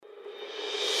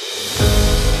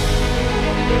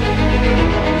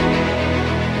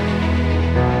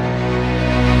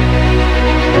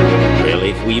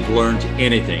we've learned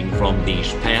anything from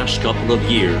these past couple of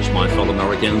years, my fellow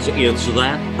Americans, it's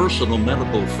that personal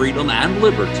medical freedom and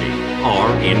liberty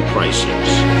are in crisis.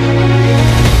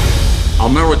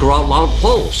 America Out Loud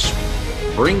Pulse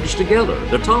brings together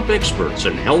the top experts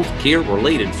in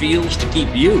healthcare-related fields to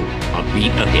keep you a beat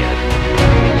ahead.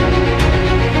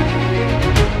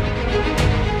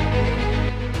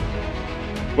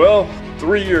 Well,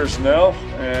 3 years now,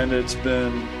 and it's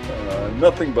been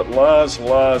nothing but lies,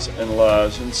 lies, and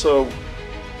lies. And so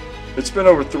it's been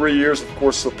over 3 years. Of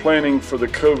course, the planning for the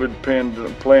COVID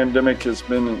pandemic has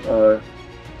been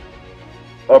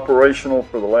operational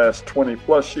for the last 20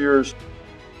 plus years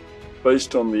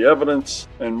based on the evidence,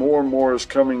 and more is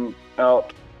coming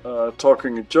out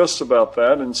talking just about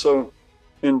that. And so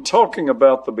in talking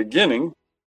about the beginning,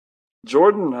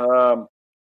 Jordan,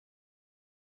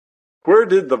 where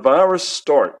did the virus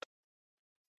start?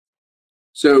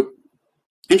 So,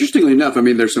 interestingly enough, I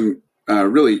mean, there's some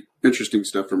really interesting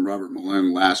stuff from Robert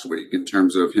Malone last week in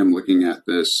terms of him looking at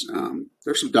this.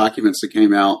 There's some documents that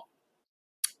came out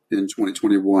in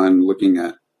 2021 looking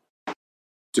at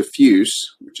DEFUSE,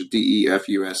 which is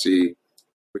DEFUSE,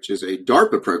 which is a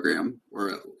DARPA program,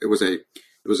 or it was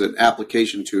an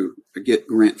application to get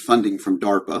grant funding from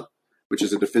DARPA, which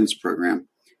is a defense program.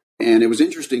 And it was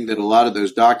interesting that a lot of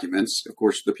those documents, of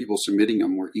course, the people submitting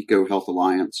them were EcoHealth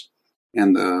Alliance,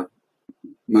 and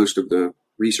most of the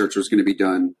research was going to be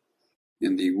done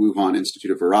in the Wuhan Institute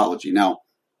of Virology. Now,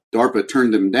 DARPA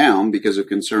turned them down because of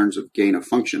concerns of gain of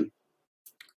function.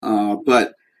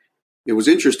 But it was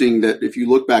interesting that if you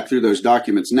look back through those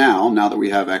documents now that we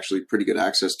have actually pretty good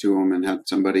access to them and had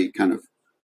somebody kind of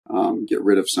get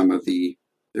rid of some of they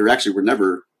actually were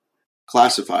never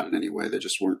classified in any way. They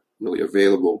just weren't really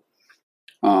available.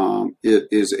 It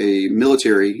is a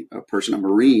military person, a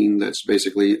Marine, that's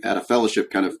basically at a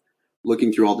fellowship kind of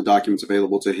looking through all the documents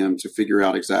available to him to figure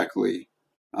out exactly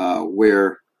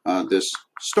where this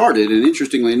started. And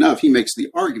interestingly enough, he makes the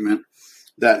argument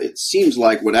that it seems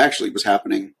like what actually was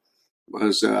happening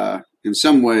was in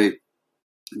some way,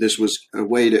 this was a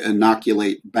way to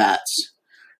inoculate bats,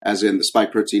 as in the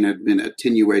spike protein had been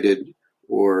attenuated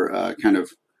or kind of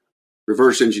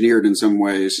reverse engineered in some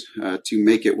ways to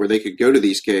make it where they could go to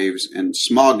these caves and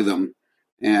smog them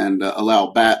and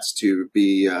allow bats to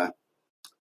be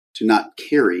to not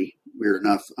carry, weird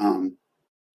enough,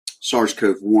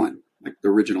 SARS-CoV-1, like the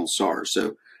original SARS.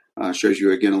 So shows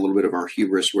you again a little bit of our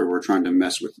hubris where we're trying to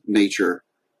mess with nature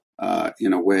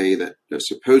in a way that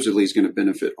supposedly is going to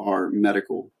benefit our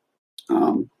medical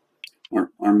our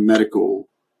medical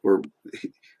or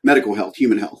medical health,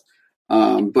 human health.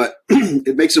 But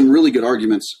it makes some really good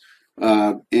arguments,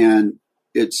 and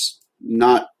it's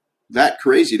not that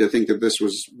crazy to think that this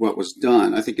was what was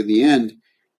done. I think in the end,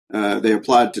 they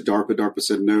applied to DARPA. DARPA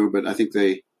said no, but I think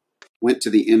they went to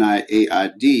the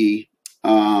NIAID,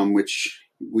 which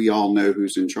we all know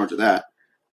who's in charge of that.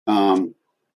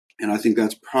 And I think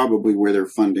that's probably where their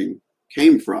funding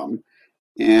came from.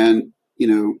 And,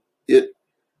 it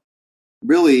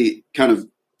really kind of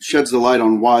sheds the light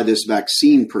on why this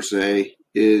vaccine per se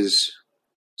is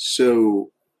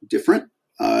so different.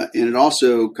 And it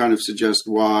also kind of suggests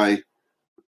why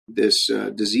this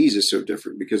disease is so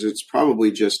different, because it's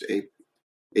probably just a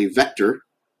vector,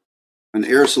 an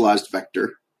aerosolized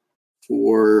vector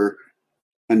for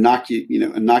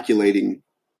inoculating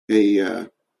a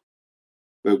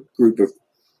group of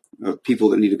people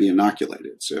that need to be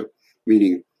inoculated. So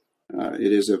meaning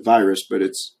it is a virus, but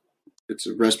it's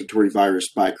a respiratory virus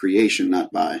by creation,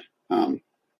 not by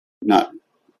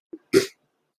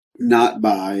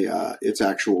its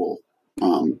actual,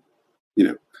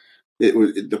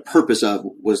 the purpose of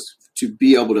was to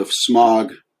be able to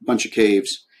smog a bunch of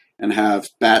caves and have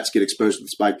bats get exposed to the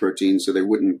spike protein so they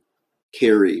wouldn't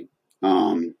carry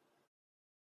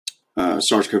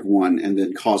SARS-CoV-1 and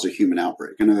then cause a human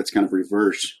outbreak. I know that's kind of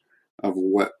reverse of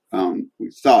what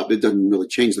we thought. It doesn't really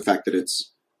change the fact that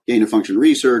it's gain of function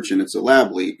research and it's a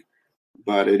lab leak,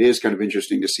 but it is kind of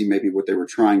interesting to see maybe what they were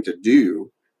trying to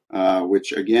do,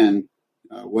 which again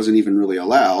wasn't even really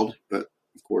allowed, but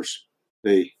of course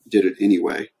they did it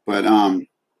anyway. But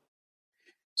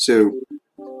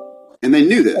and they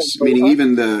knew this, meaning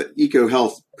even the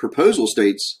EcoHealth proposal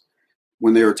states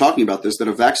when they were talking about this that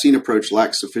a vaccine approach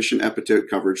lacks sufficient epitope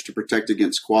coverage to protect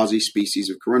against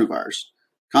quasi-species of coronavirus.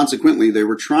 Consequently, they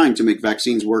were trying to make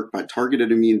vaccines work by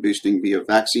targeted immune boosting via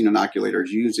vaccine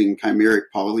inoculators using chimeric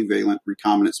polyvalent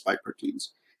recombinant spike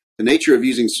proteins. The nature of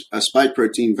using a spike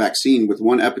protein vaccine with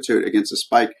one epitope against a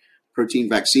spike protein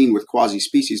vaccine with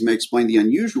quasi-species may explain the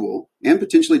unusual and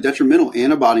potentially detrimental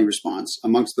antibody response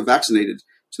amongst the vaccinated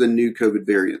to the new COVID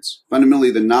variants.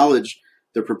 Fundamentally, the knowledge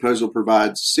the proposal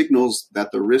provides signals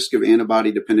that the risk of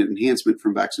antibody-dependent enhancement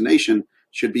from vaccination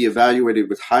should be evaluated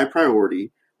with high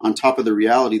priority on top of the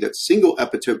reality that single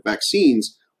epitope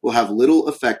vaccines will have little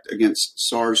effect against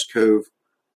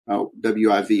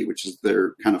SARS-CoV-WIV, which is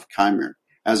their kind of chimera,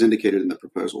 as indicated in the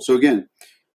proposal. So again,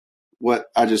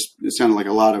 it sounded like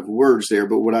a lot of words there,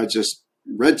 but what I just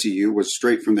read to you was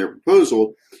straight from their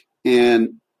proposal,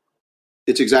 and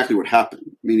it's exactly what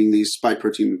happened, meaning these spike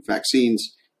protein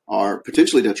vaccines are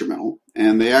potentially detrimental,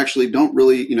 and they actually don't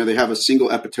really, they have a single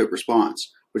epitope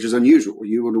response, which is unusual.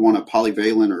 You would want a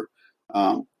polyvalent or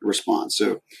response.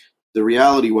 So the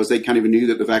reality was they kind of knew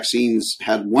that the vaccines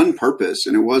had one purpose,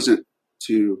 and it wasn't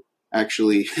to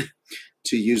actually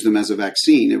to use them as a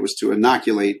vaccine. It was to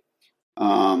inoculate,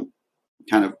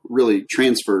 kind of really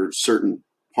transfer certain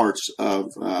parts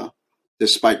of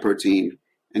this spike protein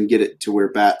and get it to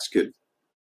where bats could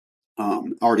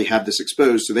already have this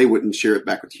exposed, so they wouldn't share it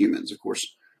back with humans. Of course,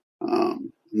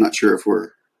 I'm not sure if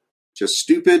we're just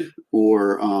stupid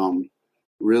or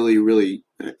really, really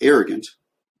arrogant,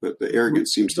 but the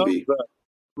arrogance seems to be.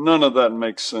 None of that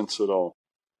makes sense at all.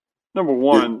 Number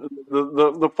one,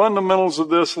 the fundamentals of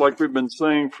this, like we've been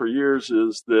saying for years,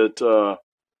 is that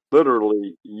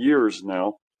literally years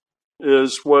now,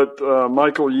 is what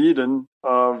Michael Yeadon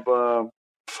of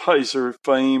Pfizer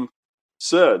fame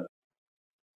said.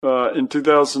 In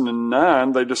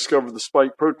 2009, they discovered the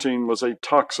spike protein was a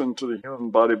toxin to the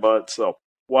human body by itself.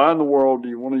 Why in the world do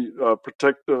you want to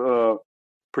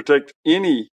protect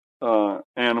any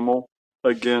animal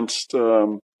against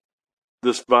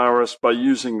this virus by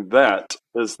using that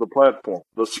as the platform?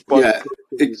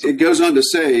 It goes on to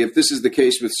say, if this is the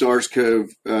case with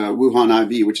SARS-CoV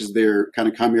Wuhan IV, which is their kind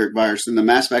of chimeric virus, then the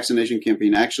mass vaccination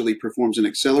campaign actually performs an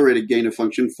accelerated gain of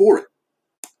function for it,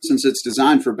 since it's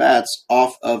designed for bats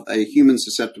off of a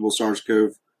human-susceptible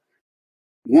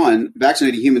SARS-CoV-1.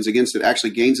 Vaccinating humans against it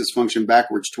actually gains its function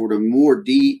backwards toward a more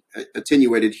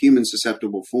de-attenuated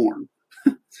human-susceptible form.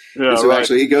 So right.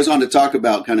 Actually, it goes on to talk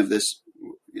about kind of this,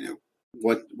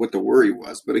 what the worry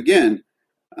was. But again,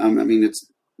 it's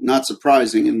not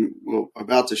surprising, and we're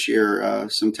about to share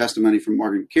some testimony from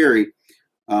Margaret Carey.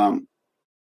 The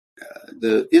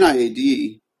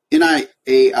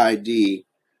NIAID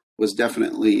was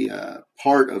definitely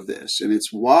part of this, and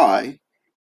it's why,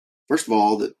 first of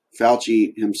all, that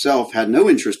Fauci himself had no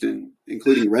interest in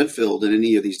including Redfield in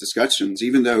any of these discussions,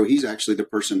 even though he's actually the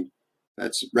person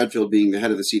that's Redfield being the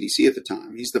head of the CDC at the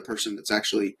time. He's the person that's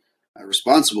actually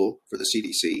responsible for the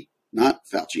CDC, not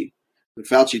Fauci. But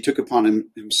Fauci took upon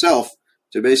himself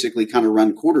to basically kind of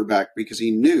run quarterback because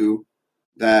he knew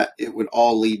that it would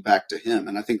all lead back to him.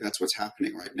 And I think that's what's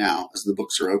happening right now as the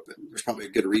books are open. There's probably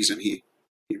a good reason he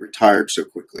retired so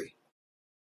quickly.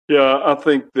 Yeah, I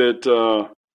think that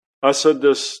I said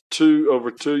this over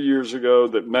 2 years ago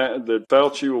that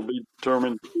Fauci will be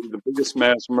determined to be the biggest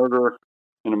mass murderer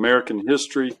in American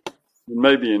history, and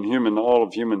maybe in all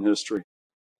of human history.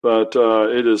 But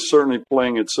it is certainly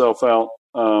playing itself out.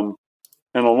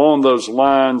 And along those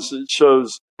lines, it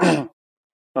shows the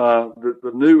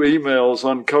new emails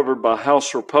uncovered by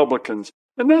House Republicans.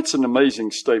 And that's an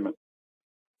amazing statement.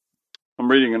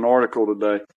 I'm reading an article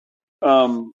today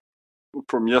from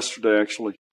yesterday,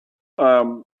 actually.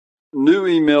 New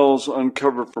emails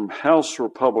uncovered from House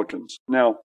Republicans.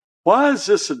 Now, why is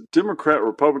this a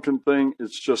Democrat-Republican thing?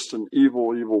 It's just an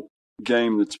evil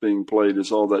game that's being played,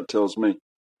 is all that tells me.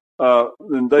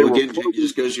 It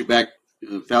just goes you back.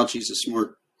 Fauci's a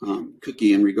smart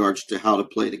cookie in regards to how to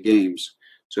play the games.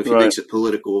 So if he makes it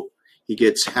political, he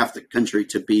gets half the country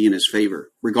to be in his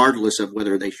favor, regardless of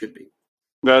whether they should be.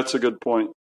 That's a good point.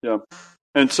 Yeah.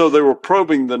 And so they were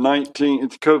probing the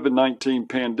COVID-19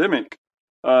 pandemic.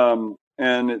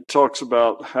 And it talks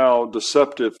about how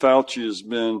deceptive Fauci has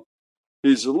been.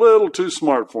 He's a little too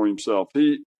smart for himself.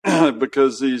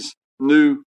 Because these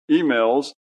new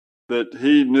emails that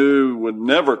he knew would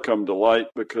never come to light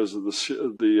because of the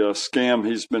scam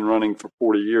he's been running for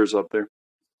 40 years up there.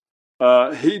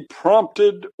 He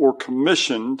prompted or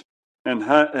commissioned and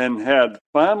had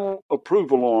final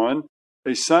approval on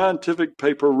a scientific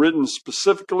paper written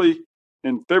specifically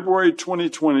in February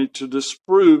 2020 to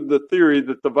disprove the theory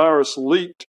that the virus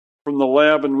leaked from the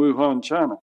lab in Wuhan,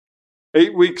 China.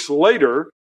 8 weeks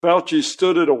later, Fauci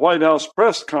stood at a White House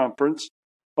press conference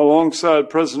alongside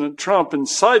President Trump and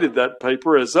cited that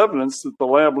paper as evidence that the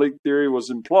lab leak theory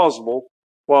was implausible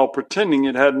while pretending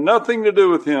it had nothing to do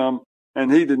with him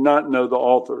and he did not know the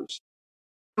authors.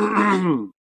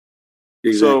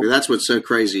 Exactly. That's what's so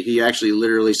crazy. He actually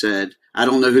literally said, I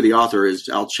don't know who the author is.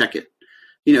 I'll check it.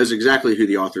 He knows exactly who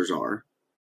the authors are.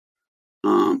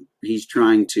 He's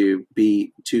trying to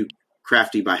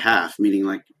crafty by half, meaning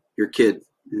like your kid.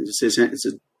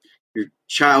 Your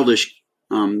childish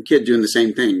kid doing the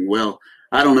same thing. Well,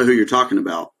 I don't know who you're talking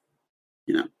about,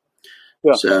 Yeah.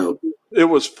 So it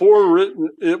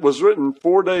was written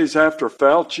 4 days after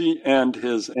Fauci and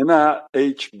his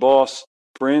NIH boss,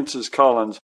 Francis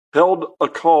Collins, held a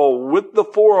call with the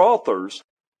 4 authors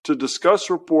to discuss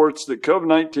reports that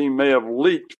COVID-19 may have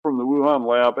leaked from the Wuhan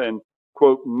lab and,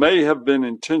 quote, may have been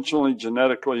intentionally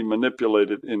genetically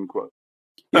manipulated, end quote.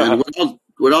 Yeah, and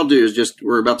what I'll do is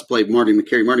we're about to play Marty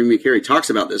Makary. Marty Makary talks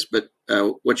about this, but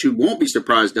what you won't be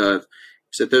surprised of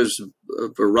is that those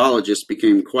virologists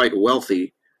became quite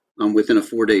wealthy within a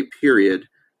 4-day period,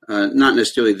 not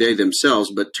necessarily they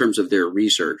themselves, but in terms of their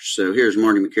research. So here's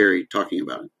Marty Makary talking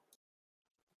about it.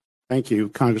 Thank you,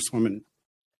 Congresswoman.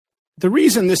 The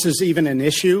reason this is even an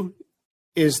issue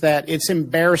is that it's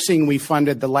embarrassing we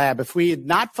funded the lab. If we had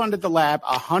not funded the lab,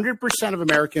 100% of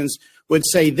Americans would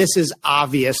say this is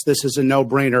obvious, this is a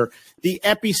no-brainer. The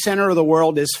epicenter of the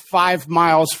world is 5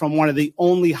 miles from one of the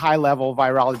only high-level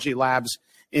virology labs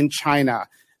in China.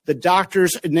 The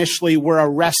doctors initially were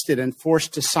arrested and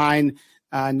forced to sign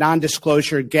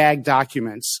non-disclosure gag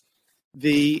documents.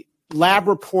 The lab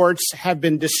reports have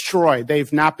been destroyed.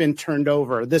 They've not been turned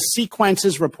over. The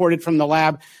sequences reported from the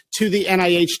lab to the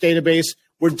NIH database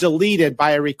were deleted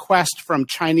by a request from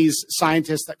Chinese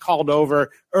scientists that called over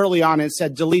early on and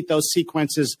said, delete those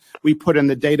sequences we put in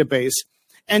the database.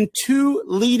 And 2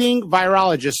 leading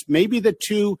virologists, maybe the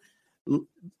 2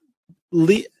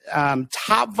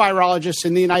 top virologists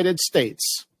in the United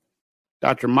States,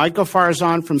 Dr. Michael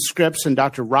Farzan from Scripps and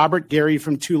Dr. Robert Gary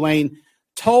from Tulane,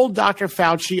 told Dr.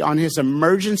 Fauci on his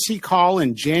emergency call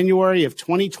in January of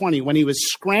 2020, when he was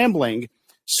scrambling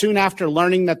soon after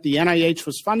learning that the NIH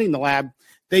was funding the lab,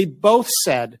 they both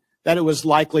said that it was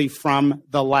likely from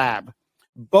the lab.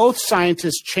 Both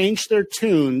scientists changed their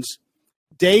tunes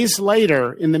days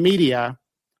later in the media,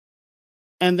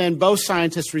 and then both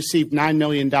scientists received $9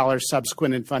 million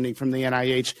subsequent in funding from the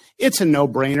NIH. It's a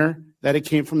no-brainer that it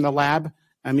came from the lab.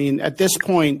 I mean, at this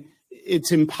point,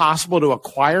 it's impossible to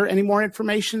acquire any more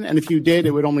information, and if you did,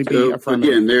 it would only be affirmative.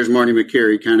 Again, there's Marty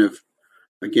Makary kind of,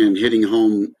 again, hitting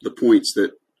home the points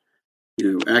that,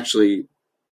 actually,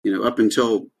 up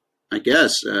until, I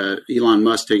guess, Elon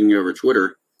Musk taking over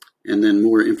Twitter and then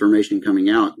more information coming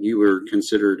out, you were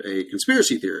considered a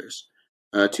conspiracy theorist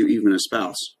to even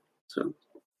espouse. So,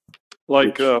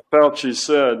 like Fauci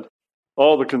said,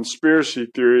 all the conspiracy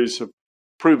theories have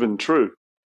proven true.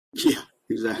 Yeah,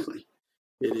 exactly.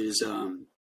 It is, and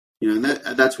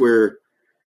that's where,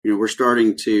 we're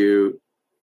starting to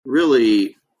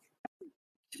really,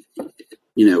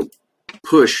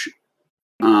 push.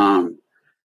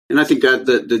 And I think that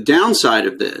the downside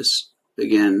of this,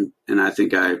 again, and I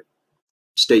think I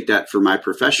state that for my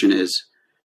profession is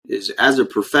as a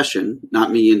profession,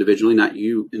 not me individually, not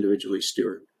you individually,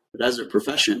 Stuart, but as a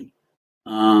profession,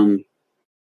 the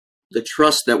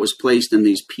trust that was placed in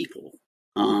these people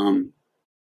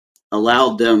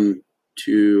allowed them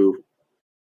to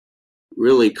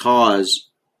really cause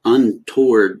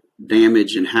untoward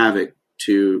damage and havoc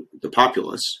to the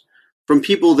populace from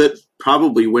people that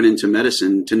probably went into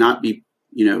medicine to not be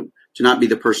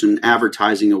the person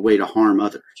advertising a way to harm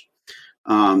others.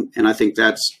 And I think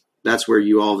that's where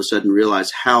you all of a sudden realize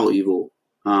how evil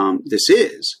this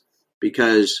is,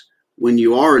 because when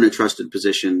you are in a trusted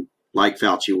position like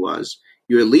Fauci was,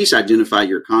 you at least identify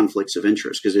your conflicts of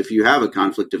interest. Because if you have a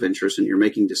conflict of interest and you're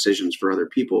making decisions for other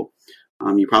people,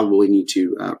 you probably need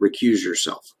to recuse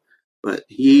yourself. But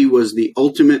he was the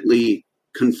ultimately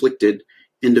conflicted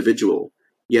individual,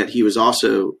 yet he was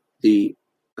also the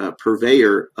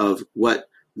purveyor of what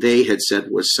they had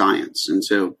said was science. And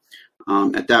so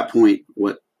at that point,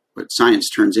 what science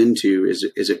turns into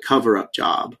is a cover-up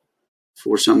job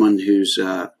for someone who's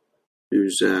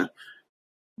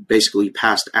basically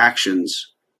past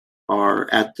actions are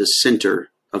at the center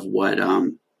of what's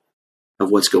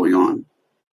going on.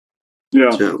 Yeah.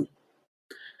 So,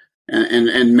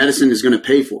 and medicine is going to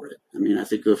pay for it. I mean, I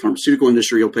think the pharmaceutical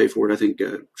industry will pay for it. I think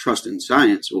trust in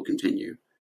science will continue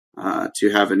to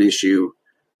have an issue,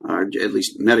 at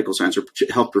least medical science or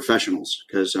health professionals,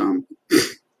 because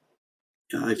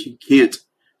if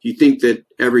you think that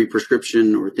every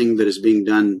prescription or thing that is being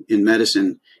done in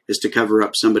medicine is to cover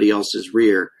up somebody else's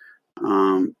rear,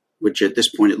 which at this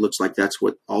point it looks like that's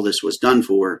what all this was done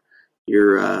for,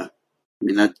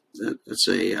 that's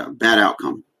a bad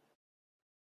outcome.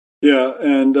 Yeah,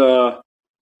 and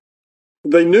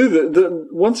they knew that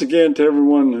once again, to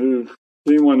anyone who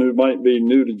might be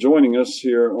new to joining us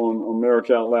here on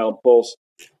America Out Loud Pulse,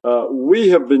 we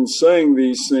have been saying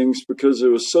these things because it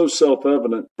was so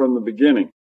self-evident from the beginning.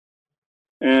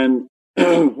 And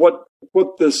what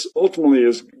this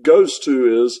ultimately goes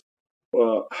to is,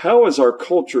 how is our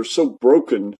culture so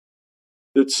broken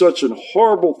that such a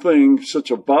horrible thing,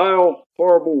 such a vile,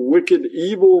 horrible, wicked,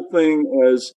 evil thing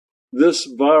as this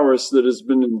virus that has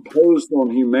been imposed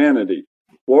on humanity,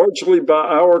 largely by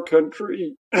our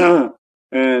country and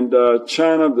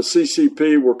China, the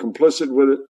CCP were complicit with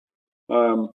it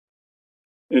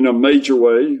in a major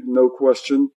way, no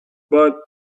question. But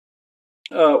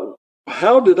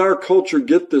how did our culture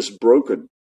get this broken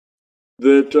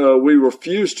that we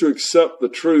refuse to accept the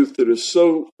truth that is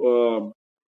so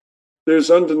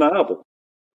there's undeniable?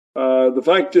 The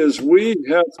fact is, we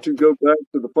have to go back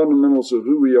to the fundamentals of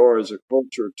who we are as a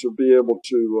culture to be able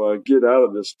to get out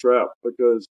of this trap,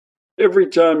 because every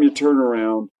time you turn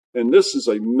around, and this is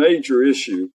a major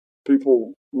issue,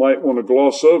 people might want to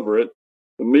gloss over it.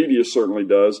 The media certainly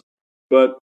does,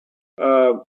 but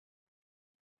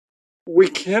we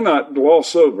cannot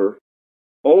gloss over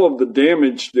all of the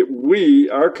damage that we,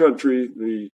 our country,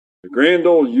 the grand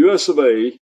old US of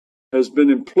A, has been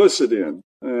implicit in.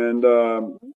 And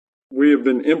we have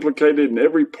been implicated in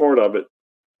every part of it.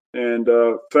 And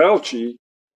Fauci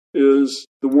is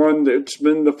the one that's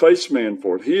been the face man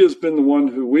for it. He has been the one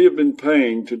who we have been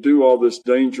paying to do all this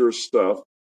dangerous stuff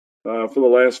for the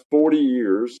last 40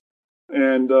 years.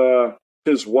 And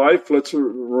his wife, let's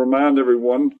remind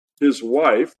everyone, his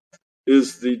wife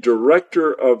is the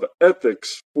director of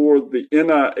ethics for the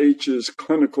NIH's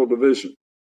clinical division.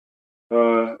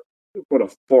 What a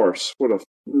farce.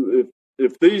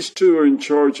 If these two are in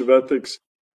charge of ethics,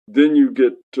 then you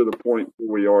get to the point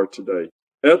where we are today.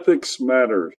 Ethics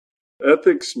matters.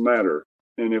 Ethics matter.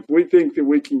 And if we think that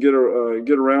we can get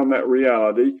around that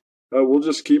reality, we'll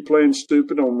just keep playing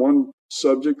stupid on one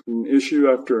subject and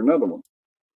issue after another one.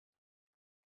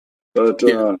 But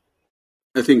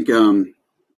I think, and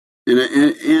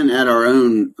at our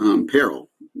own peril.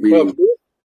 Meaning,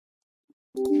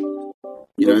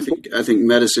 I think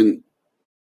medicine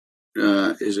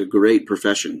is a great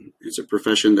profession. It's a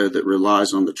profession that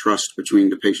relies on the trust between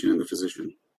the patient and the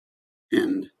physician.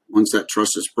 And once that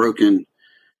trust is broken,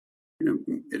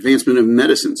 advancement of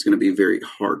medicine is going to be very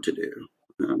hard to do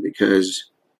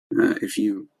because if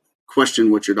you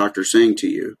question what your doctor's saying to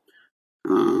you,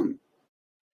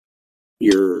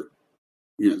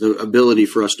 the ability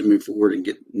for us to move forward and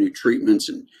get new treatments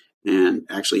and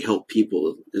actually help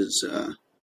people is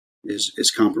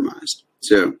compromised.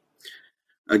 So,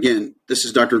 again, this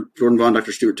is Dr. Jordan Vaughn,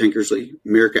 Dr. Stuart Tankersley,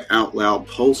 America Out Loud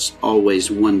Pulse,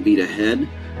 always one beat ahead.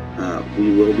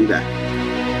 We will be back.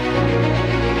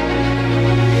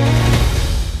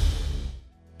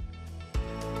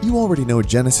 You already know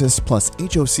Genesis plus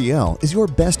HOCl is your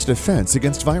best defense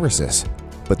against viruses.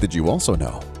 But did you also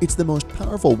know it's the most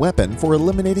powerful weapon for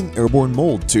eliminating airborne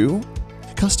mold too?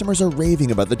 Customers are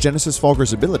raving about the Genesis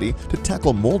Fogger's ability to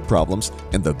tackle mold problems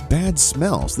and the bad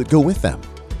smells that go with them.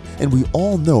 And we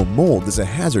all know mold is a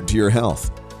hazard to your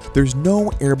health. There's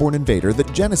no airborne invader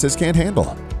that Genesis can't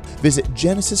handle. Visit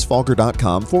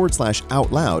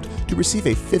genesisfogger.com/outloud to receive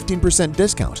a 15%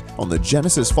 discount on the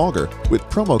Genesis Fogger with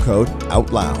promo code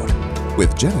OUTLOUD.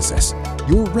 With Genesis,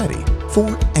 you're ready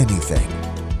for anything.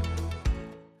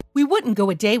 We wouldn't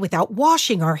go a day without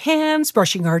washing our hands,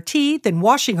 brushing our teeth, and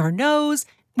washing our nose.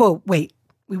 Whoa, wait,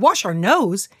 we wash our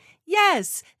nose?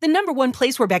 Yes, the number one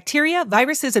place where bacteria,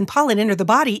 viruses, and pollen enter the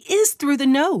body is through the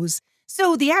nose.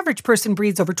 So the average person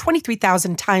breathes over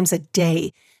 23,000 times a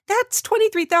day. That's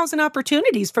 23,000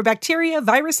 opportunities for bacteria,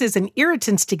 viruses, and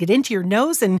irritants to get into your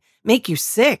nose and make you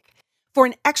sick. For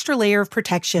an extra layer of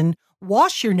protection,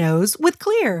 wash your nose with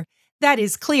Xlear. That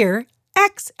is Xlear,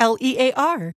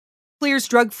 Xlear. Xlear's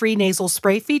drug-free nasal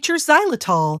spray features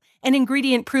xylitol, an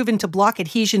ingredient proven to block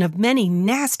adhesion of many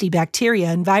nasty bacteria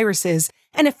and viruses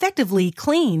and effectively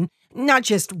clean, not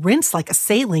just rinse like a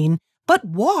saline, but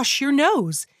wash your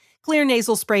nose. Xlear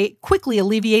nasal spray quickly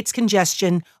alleviates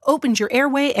congestion, opens your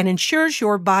airway, and ensures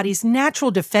your body's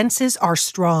natural defenses are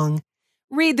strong.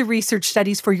 Read the research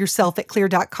studies for yourself at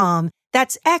Xlear.com.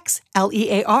 That's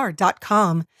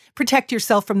Xlear.com. Protect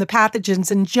yourself from the pathogens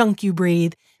and junk you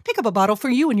breathe. Pick up a bottle for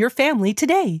you and your family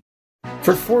today.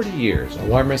 For 40 years,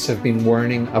 alarmists have been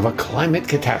warning of a climate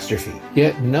catastrophe,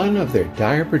 yet none of their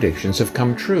dire predictions have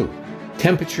come true.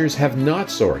 Temperatures have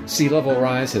not soared, sea level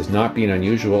rise has not been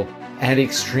unusual, and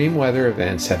extreme weather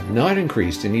events have not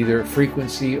increased in either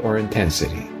frequency or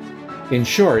intensity. In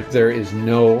short, there is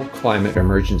no climate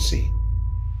emergency.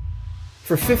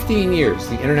 For 15 years,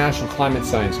 the International Climate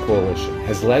Science Coalition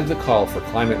has led the call for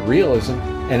climate realism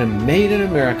and a Made in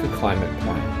America climate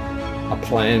plan. a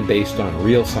plan based on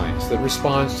real science that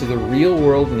responds to the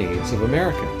real-world needs of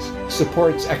Americans,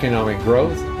 supports economic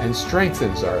growth, and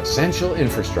strengthens our essential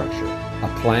infrastructure. A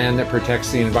plan that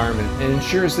protects the environment and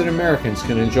ensures that Americans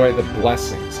can enjoy the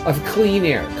blessings of clean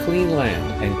air, clean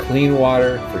land, and clean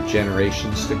water for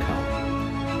generations to come.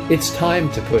 It's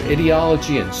time to put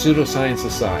ideology and pseudoscience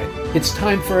aside. It's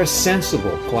time for a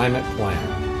sensible climate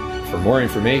plan. For more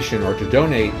information or to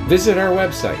donate, visit our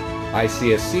website,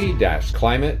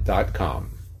 icsc-climate.com.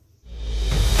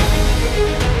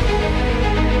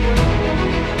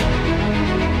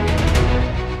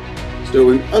 So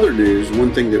in other news,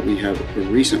 one thing that we have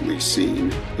recently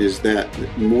seen is that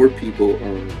more people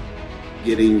are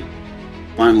getting,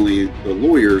 finally, the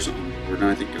lawyers on board. And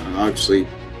I think, obviously,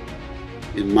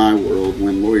 in my world,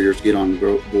 when lawyers get on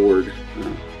board,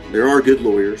 there are good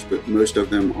lawyers, but most of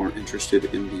them are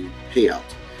interested in the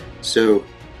payout. So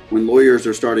when lawyers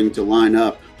are starting to line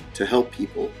up to help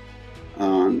people,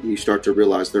 you start to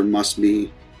realize there must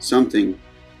be something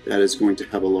that is going to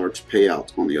have a large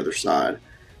payout on the other side.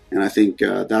 And I think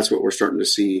that's what we're starting to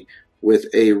see with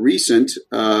a recent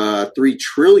 $3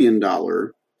 trillion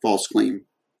false claim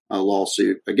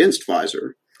lawsuit against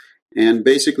Pfizer. And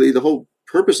basically the whole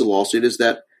purpose of the lawsuit is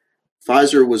that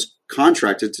Pfizer was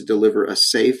contracted to deliver a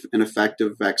safe and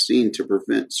effective vaccine to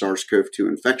prevent SARS-CoV-2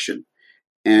 infection.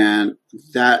 And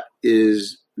that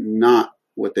is not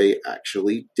what they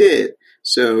actually did.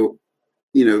 So,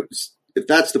 if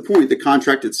that's the point, the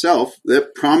contract itself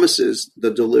that promises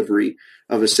the delivery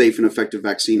of a safe and effective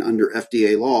vaccine under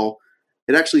FDA law,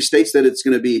 it actually states that it's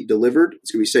going to be delivered,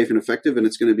 it's going to be safe and effective, and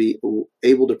it's going to be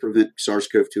able to prevent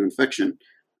SARS-CoV-2 infection.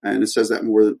 And it says that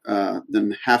more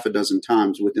than half a dozen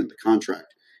times within the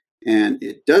contract. And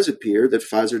it does appear that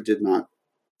Pfizer did not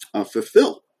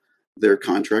fulfill their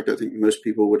contract. I think most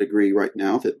people would agree right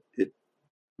now that it,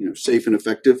 safe and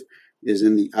effective is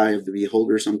in the eye of the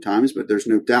beholder sometimes, but there's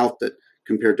no doubt that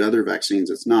compared to other vaccines,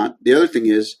 it's not. The other thing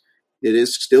is, it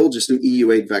is still just an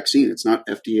EUA vaccine. It's not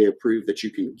FDA approved that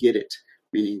you can get it,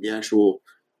 meaning the actual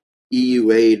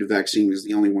EUA vaccine is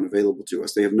the only one available to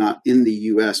us. They have not in the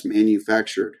US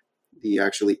manufactured the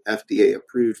actually FDA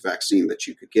approved vaccine that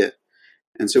you could get.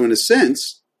 And so in a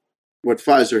sense, what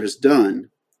Pfizer has done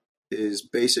is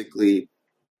basically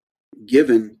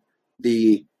given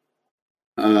the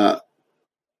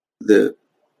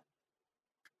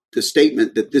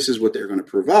statement that this is what they're going to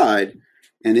provide,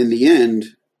 and in the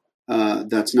end,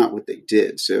 that's not what they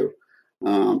did. So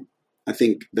I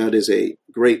think that is a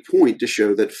great point to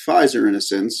show that Pfizer, in a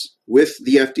sense, with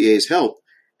the FDA's help,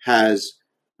 has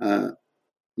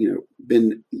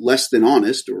been less than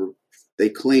honest, or they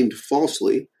claimed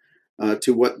falsely,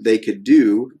 to what they could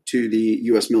do to the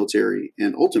U.S. military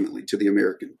and ultimately to the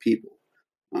American people.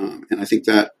 And I think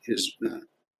that is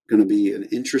going to be an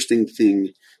interesting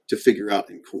thing to figure out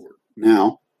in court.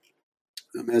 Now,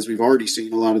 as we've already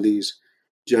seen, a lot of these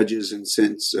judges, and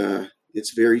since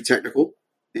it's very technical,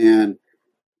 and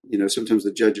sometimes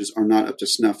the judges are not up to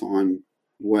snuff on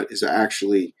what is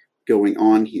actually going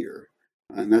on here,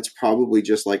 and that's probably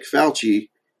just like Fauci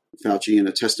in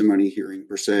a testimony hearing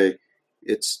per se.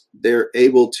 They're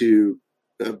able to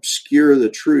obscure the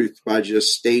truth by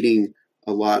just stating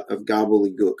a lot of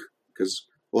gobbledygook, because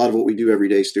a lot of what we do every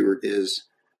day, Stuart, is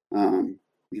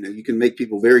you can make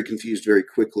people very confused very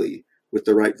quickly with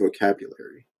the right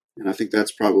vocabulary. And I think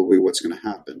that's probably what's going to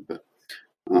happen. But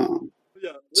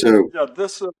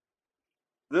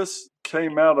this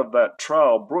came out of that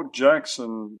trial. Brooke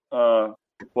Jackson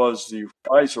was the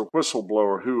Pfizer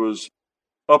whistleblower who was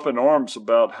up in arms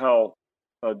about how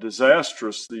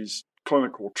disastrous these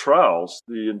clinical trials,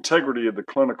 the integrity of the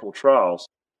clinical trials.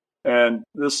 And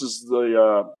this is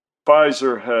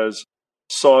Pfizer has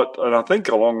sought, and I think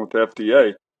along with the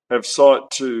FDA, have sought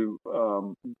to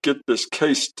get this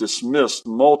case dismissed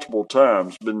multiple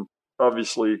times, been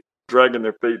obviously dragging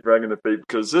their feet,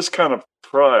 because this kind of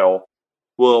trial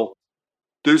will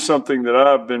do something that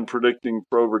I've been predicting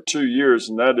for over 2 years,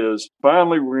 and that is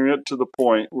finally we're going to get to the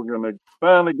point, we're going to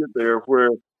finally get there where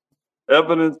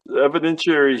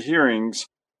evidentiary hearings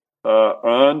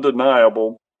are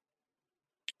undeniable,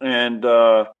 and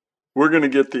we're going to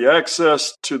get the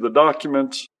access to the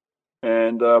documents,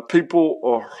 and people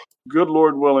are, good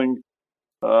Lord willing,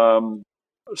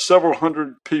 several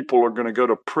hundred people are going to go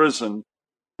to prison,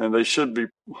 and they should be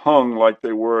hung like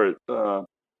they were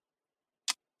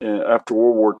after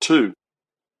World War II.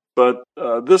 But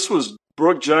this was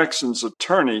Brooke Jackson's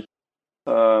attorney,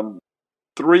 $3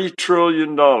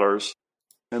 trillion,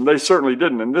 and they certainly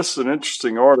didn't. And this is an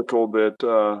interesting article that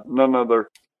none other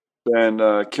than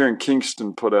Karen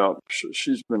Kingston put out.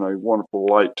 She's been a wonderful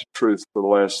light to truth for the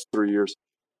last 3 years.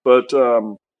 But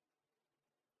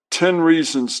 10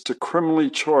 reasons to criminally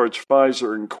charge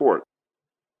Pfizer in court.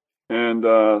 And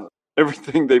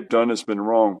everything they've done has been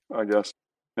wrong, I guess.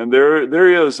 And there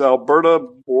he is,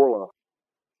 Alberto Bourla.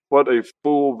 What a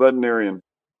fool veterinarian.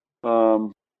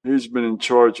 He's been in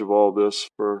charge of all this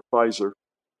for Pfizer.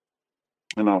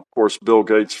 And, of course, Bill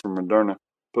Gates for Moderna.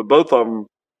 But both of them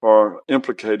are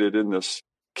implicated in this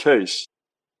case.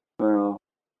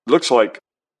 Looks like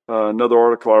another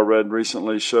article I read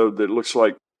recently showed that it looks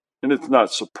like, and it's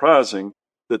not surprising,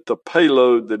 that the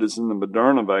payload that is in the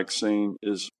Moderna vaccine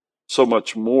is so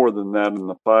much more than that in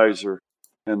the Pfizer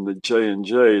and the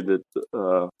J&J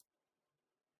that,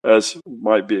 as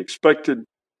might be expected,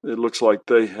 it looks like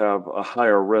they have a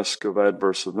higher risk of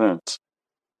adverse events.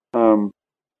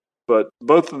 But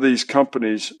both of these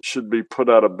companies should be put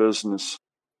out of business.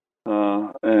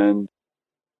 And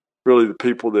really the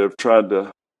people that have tried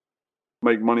to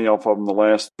make money off of them the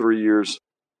last 3 years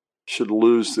should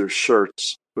lose their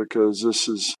shirts, because this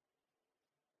is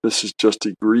just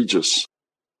egregious.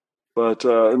 But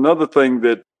another thing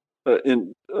that,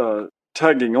 in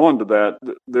tagging on to that,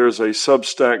 there's a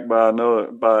Substack by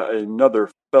another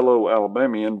fellow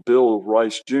Alabamian, Bill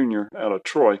Rice Jr. out of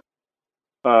Troy.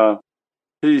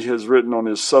 He has written on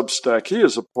his Substack. He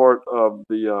is a part of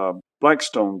the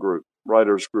Blackstone Group,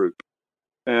 writers group,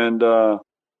 and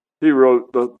he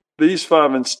wrote, these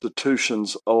 5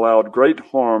 institutions allowed great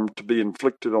harm to be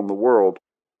inflicted on the world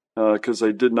because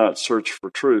they did not search for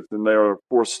truth. And they are, of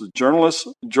course, the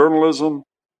journalism,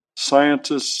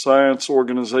 scientists, science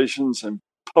organizations, and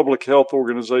public health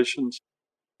organizations.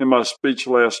 In my speech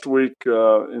last week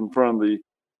in front of the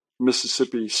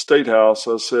Mississippi State House,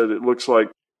 I said it looks like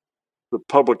the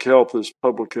public health is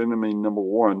public enemy number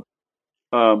 1.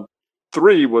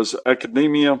 3 was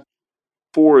academia.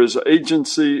 4 is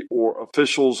agency or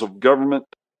officials of government.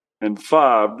 And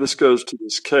 5, this goes to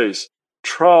this case,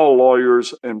 trial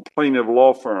lawyers and plaintiff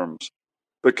law firms.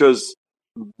 Because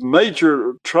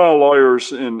major trial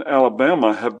lawyers in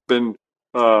Alabama have been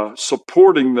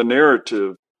supporting the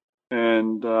narrative.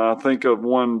 And I think of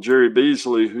one, Jerry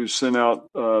Beasley, who sent out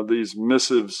these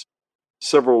missives,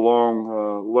 several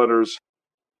long letters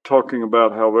talking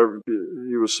about how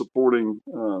he was supporting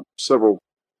several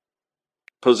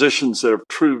positions that have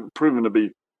proven to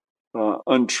be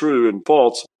untrue and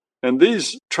false. And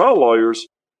these trial lawyers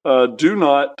do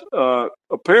not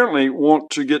apparently want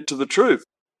to get to the truth.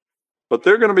 But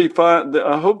they're going to be fine.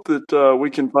 I hope that we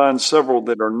can find several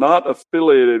that are not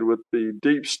affiliated with the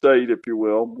deep state, if you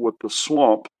will, with the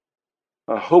swamp.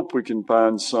 I hope we can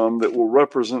find some that will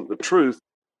represent the truth,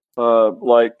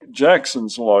 like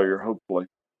Jackson's lawyer, hopefully.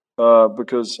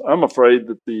 Because I'm afraid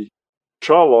that the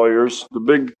trial lawyers, the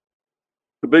big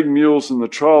mules and the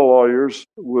trial lawyers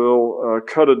will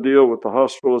cut a deal with the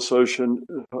hospital association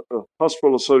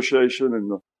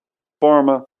and the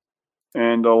pharma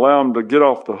and allow them to get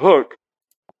off the hook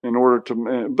in order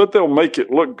to, but they'll make it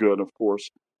look good, of course.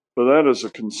 But that is a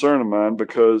concern of mine,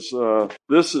 because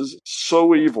this is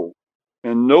so evil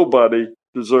and nobody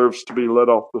deserves to be let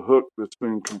off the hook that's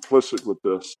been complicit with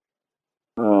this.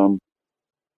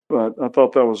 But I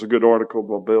thought that was a good article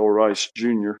by Bill Rice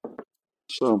Jr.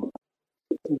 So,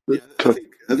 yeah,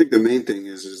 I think the main thing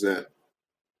is that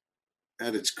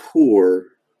at its core,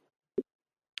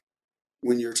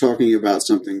 when you're talking about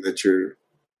something that you're,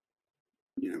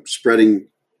 spreading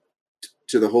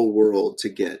to the whole world to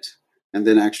get, and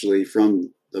then actually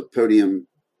from the podium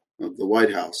of the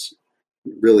White House,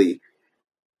 really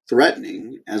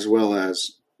threatening as well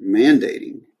as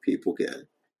mandating people get,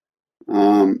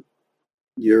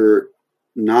 your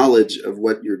knowledge of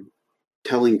what you're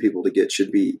telling people to get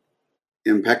should be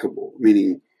impeccable,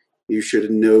 meaning you should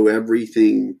know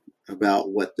everything about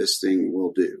what this thing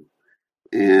will do.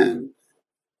 And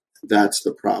that's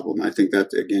the problem. I think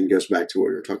that, again, goes back to what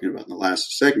we were talking about in the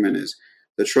last segment, is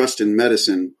the trust in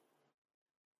medicine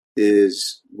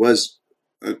was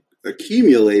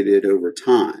accumulated over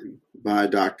time by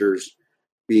doctors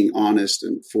being honest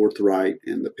and forthright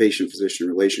in the patient-physician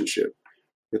relationship.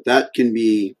 But that can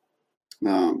be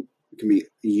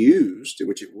used,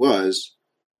 which it was,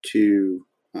 to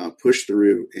push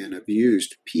through and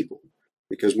abused people.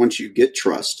 Because once you get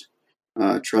trust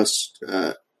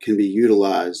can be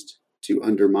utilized to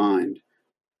undermine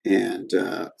and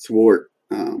thwart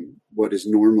what is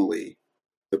normally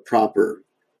the proper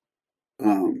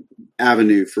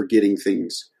avenue for getting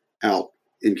things out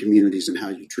in communities and how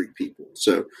you treat people.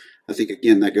 So I think,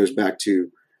 again, that goes back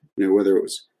to, whether it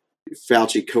was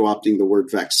Fauci co-opting the word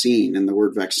vaccine, and the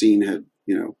word vaccine had,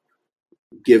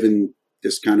 given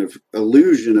this kind of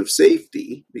illusion of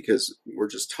safety because we're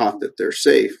just taught that they're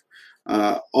safe,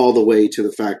 all the way to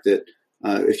the fact that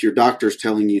If your doctor's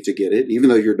telling you to get it, even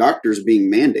though your doctor's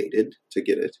being mandated to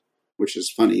get it, which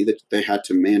is funny that they had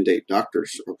to mandate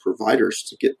doctors or providers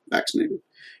to get vaccinated.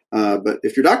 But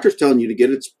if your doctor's telling you to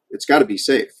get it, it's got to be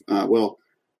safe. Well,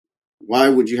 why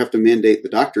would you have to mandate the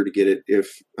doctor to get it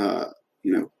if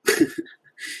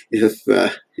if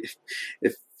the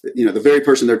very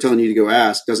person they're telling you to go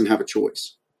ask doesn't have a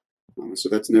choice? So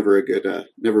that's never a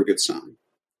good sign.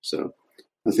 So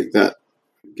I think that,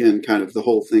 again, kind of the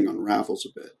whole thing unravels a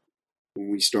bit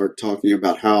when we start talking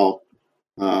about how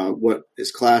what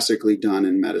is classically done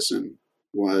in medicine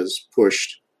was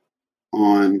pushed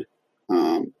on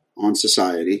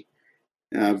society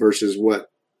versus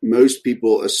what most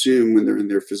people assume when they're in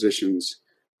their physician's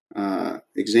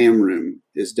exam room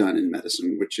is done in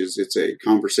medicine, which is it's a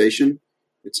conversation,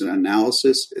 it's an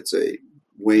analysis, it's a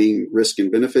weighing risk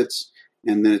and benefits,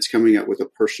 and then it's coming up with a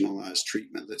personalized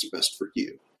treatment that's best for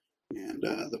you. And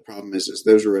the problem is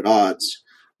those are at odds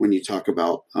when you talk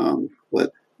about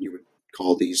what you would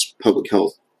call these public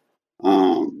health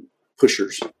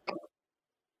pushers.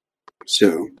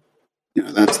 So,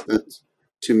 that's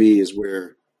to me is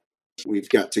where we've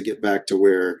got to get back to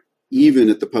where even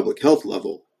at the public health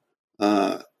level,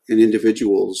 an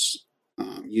individual's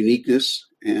uniqueness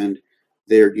and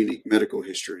their unique medical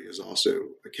history is also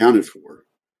accounted for,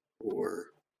 or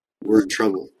we're in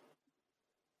trouble.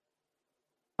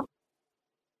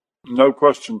 No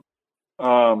question.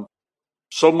 So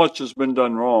much has been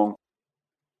done wrong.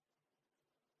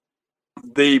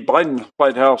 The Biden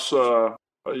White House a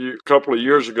couple of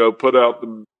years ago put out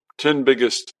the 10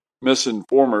 biggest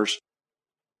misinformers.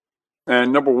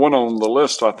 And number one on the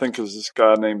list, I think, is this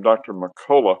guy named Dr.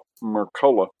 Mercola.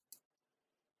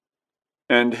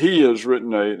 And he has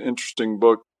written an interesting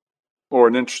book or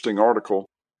an interesting article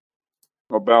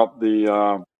about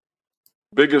the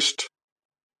biggest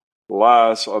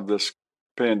lies of this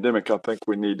pandemic. I think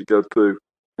we need to go through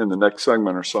in the next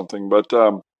segment or something. But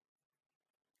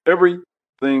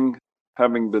everything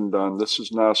having been done, this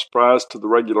is not a surprise to the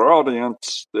regular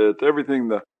audience that everything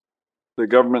the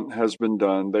government has been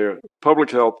done. Their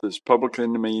public health is public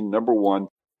enemy number one.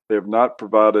 They have not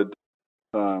provided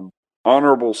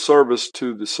honorable service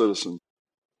to the citizen.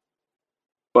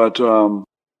 But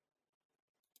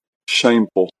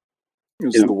shameful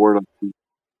is the word I use.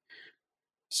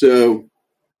 So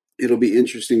it'll be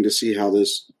interesting to see how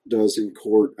this does in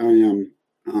court. I am,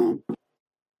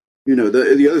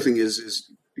 the other thing is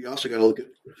you also got to look at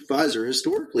Pfizer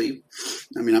historically.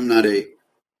 I mean, I'm not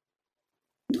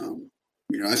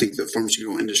I think the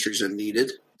pharmaceutical industry is a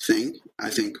needed thing. I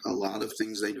think a lot of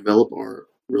things they develop are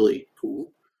really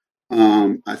cool.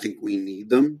 I think we need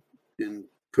them in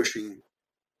pushing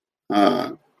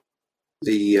the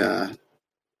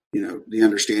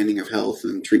understanding of health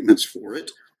and treatments for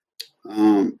it.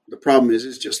 The problem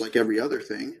is just like every other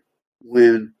thing,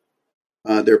 when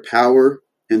their power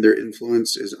and their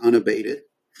influence is unabated,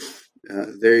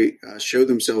 they show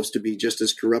themselves to be just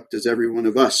as corrupt as every one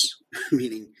of us,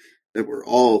 meaning that we're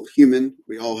all human.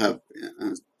 We all have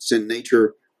sin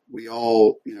nature. We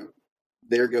all,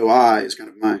 there go I is kind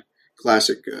of my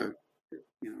classic,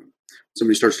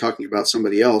 somebody starts talking about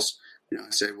somebody else, I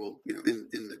say, well, in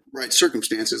the right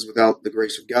circumstances, without the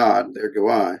grace of God, there go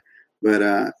I. But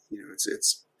the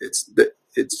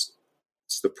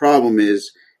problem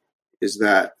is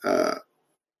that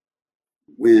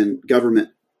when government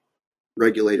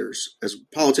regulators, as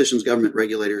politicians, government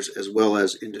regulators, as well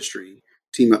as industry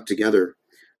team up together,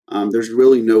 there's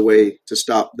really no way to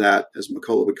stop that, as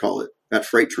McCullough would call it, that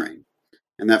freight train.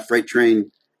 And that freight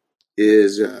train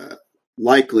is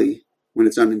likely, when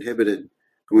it's uninhibited,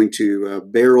 going to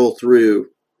barrel through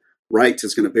rights,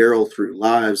 it's going to barrel through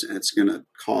lives, and it's going to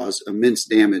cause immense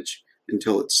damage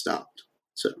until it's stopped.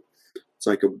 So it's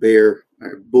like a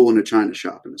bull in a china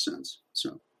shop in a sense.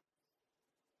 So.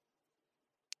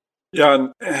 Yeah,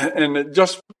 and it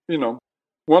just,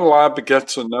 one lie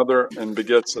begets another and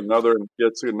begets another and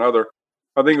begets another.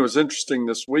 I think it was interesting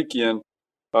this weekend,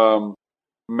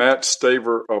 Matt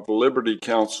Staver of Liberty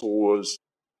Counsel was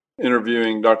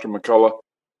interviewing Dr. McCullough.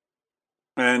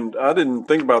 And I didn't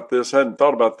think about this, hadn't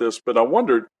thought about this, but I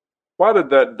wondered, why did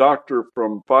that doctor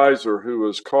from Pfizer who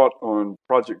was caught on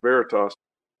Project Veritas,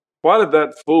 why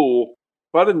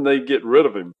didn't they get rid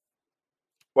of him?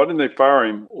 Why didn't they fire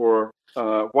him? Or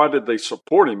why did they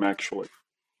support him, actually?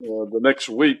 The next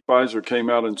week, Pfizer came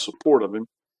out in support of him.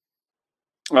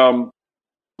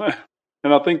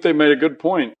 And I think they made a good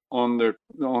point on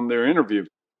their interview.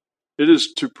 It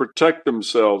is to protect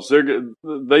themselves.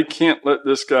 They can't let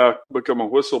this guy become a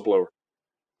whistleblower.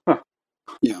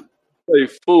 Yeah. A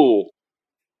fool.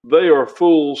 They are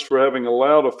fools for having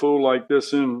allowed a fool like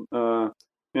this in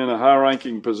in a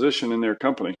high-ranking position in their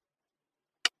company.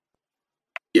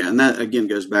 Yeah, and that again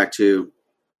goes back to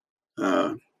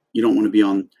you don't want to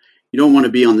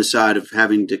be on the side of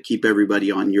having to keep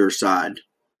everybody on your side,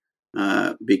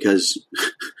 because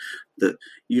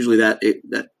usually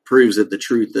that proves that the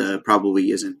truth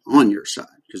probably isn't on your side.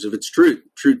 Because if it's truth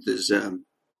is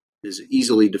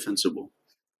easily defensible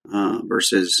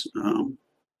versus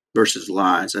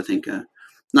lies. I think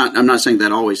I'm not saying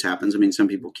that always happens. I mean, some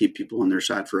people keep people on their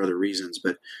side for other reasons,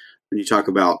 but when you talk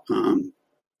about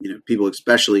people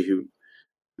especially who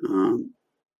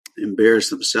embarrass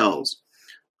themselves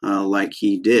like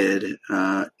he did,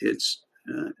 it's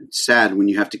sad when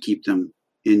you have to keep them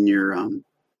in your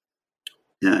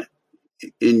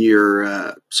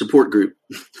support group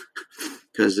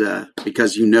because at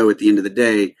the end of the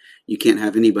day you can't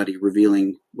have anybody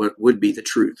revealing what would be the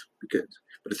truth.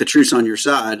 But if the truth's on your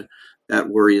side, that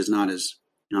worry is not as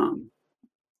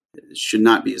it should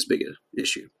not be as big an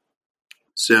issue.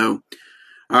 So,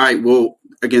 all right. Well,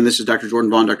 again, this is Dr.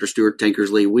 Jordan Vaughn, Dr. Stuart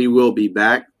Tankersley. We will be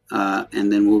back,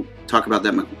 and then we'll talk about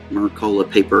that Mercola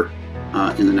paper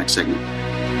in the next segment.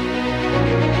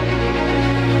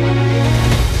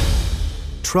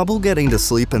 Trouble getting to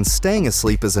sleep and staying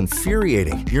asleep is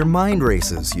infuriating. Your mind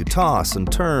races, you toss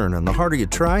and turn, and the harder you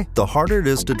try, the harder it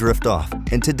is to drift off.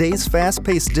 And today's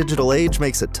fast-paced digital age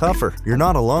makes it tougher. You're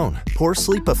not alone. Poor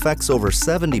sleep affects over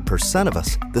 70% of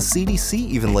us. The CDC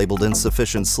even labeled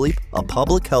insufficient sleep a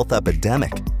public health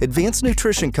epidemic. Advanced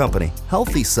nutrition company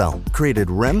Healthy Cell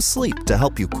created REM sleep to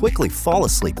help you quickly fall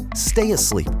asleep, stay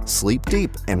asleep, sleep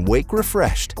deep, and wake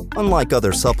refreshed. Unlike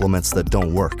other supplements that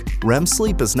don't work, REM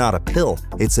sleep is not a pill.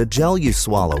 It's a gel you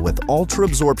swallow with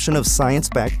ultra-absorption of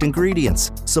science-backed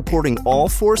ingredients, supporting all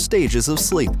 4 stages of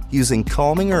sleep using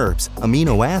calming herbs,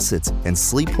 amino acids, and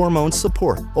sleep hormone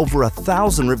support. Over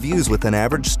 1,000 reviews with an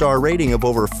average star rating of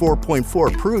over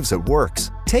 4.4 proves it works.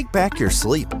 Take back your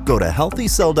sleep. Go to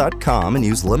HealthyCell.com and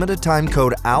use limited time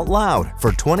code OUTLOUD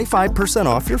for 25%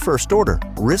 off your first order.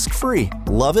 Risk-free.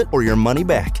 Love it or your money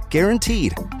back.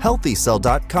 Guaranteed.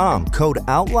 HealthyCell.com code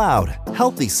OUTLOUD.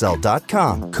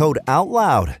 HealthyCell.com code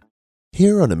OUTLOUD.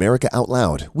 Here on America Out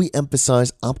Loud, we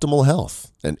emphasize optimal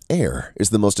health, and air is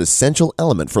the most essential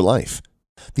element for life.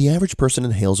 The average person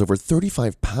inhales over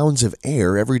 35 pounds of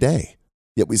air every day.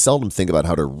 Yet we seldom think about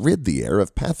how to rid the air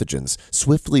of pathogens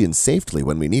swiftly and safely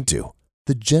when we need to.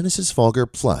 The Genesis Fogger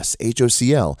Plus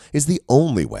HOCl is the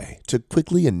only way to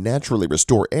quickly and naturally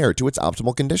restore air to its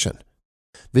optimal condition.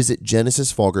 Visit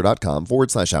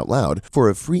genesisfogger.com/outloud for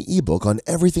a free ebook on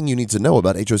everything you need to know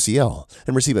about HOCl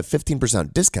and receive a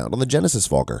 15% discount on the Genesis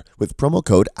Fogger with promo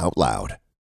code OUTLOUD.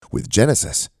 With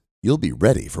Genesis, you'll be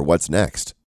ready for what's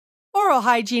next. Oral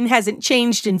hygiene hasn't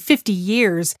changed in 50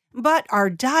 years, but our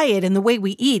diet and the way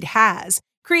we eat has,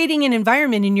 creating an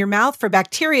environment in your mouth for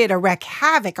bacteria to wreak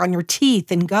havoc on your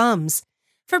teeth and gums.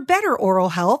 For better oral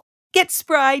health, get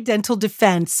Spry Dental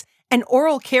Defense, an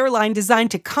oral care line designed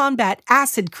to combat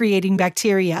acid-creating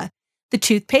bacteria. The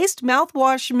toothpaste,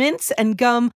 mouthwash, mints, and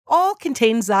gum all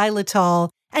contain xylitol,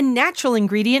 a natural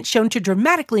ingredient shown to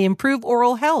dramatically improve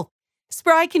oral health.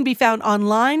 Spry can be found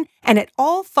online and at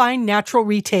all fine natural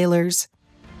retailers.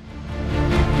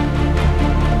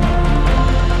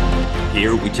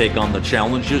 Here we take on the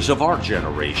challenges of our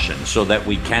generation so that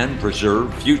we can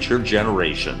preserve future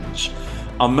generations.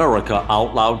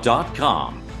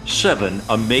 AmericaOutloud.com. 7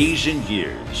 amazing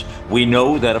years. We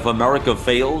know that if America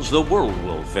fails, the world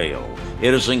will fail.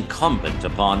 It is incumbent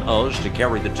upon us to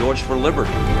carry the torch for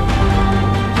liberty.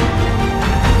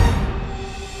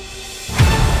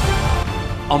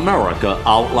 America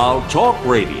Out Loud Talk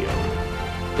Radio.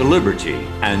 Liberty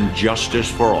and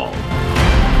justice for all.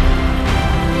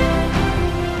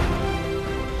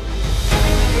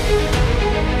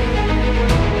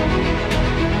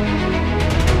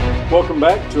 Welcome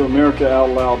back to America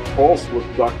Out Loud Pulse with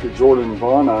Dr. Jordan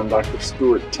Vaughn. I'm Dr.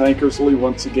 Stuart Tankersley,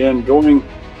 once again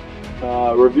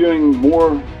reviewing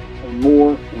more and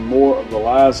more of the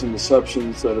lies and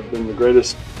deceptions that have been the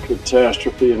greatest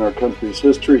catastrophe in our country's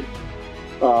history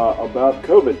about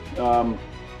COVID. A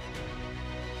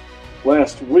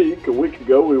week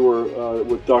ago, we were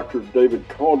with Dr. David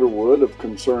Calderwood of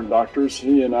Concerned Doctors.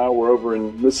 He and I were over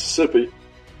in Mississippi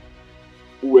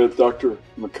with Dr.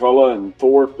 McCullough and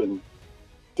Thorpe and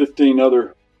 15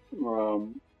 other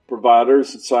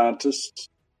providers and scientists.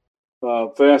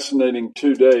 Fascinating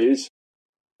 2 days.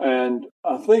 And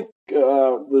I think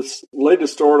this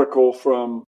latest article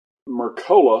from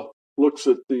Mercola looks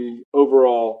at the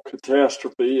overall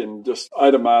catastrophe and just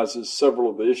itemizes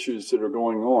several of the issues that are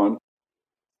going on.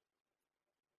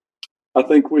 I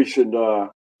think we should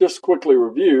just quickly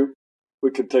review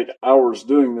we could take hours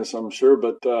doing this, I'm sure,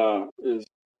 but is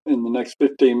in the next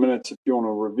 15 minutes if you want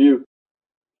to review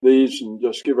these and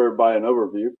just give everybody an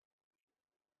overview.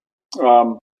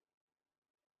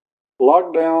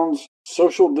 Lockdowns,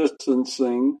 social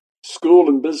distancing, school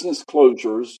and business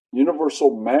closures,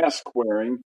 universal mask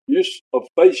wearing, use of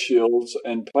face shields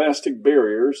and plastic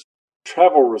barriers,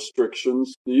 travel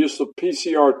restrictions, the use of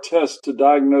PCR tests to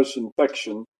diagnose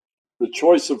infection, the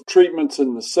choice of treatments,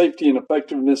 and the safety and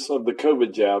effectiveness of the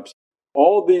COVID jabs.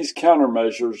 All these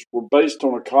countermeasures were based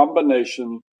on a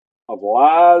combination of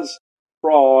lies,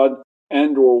 fraud,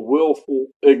 and or willful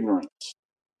ignorance.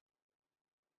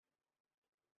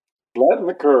 Flatten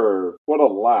the curve. What a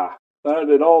lie.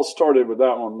 It all started with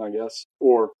that one, I guess,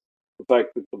 or the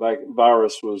fact that the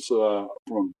virus was from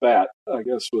a bat, I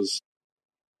guess, was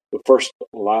the first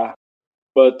lie.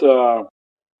 But,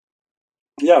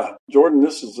 yeah, Jordan,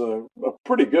 this is a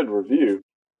pretty good review.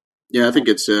 Yeah, I think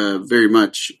it's very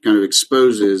much kind of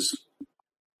exposes,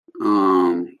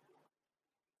 I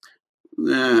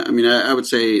would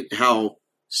say how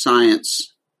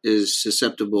science is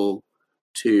susceptible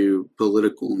to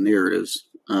political narratives,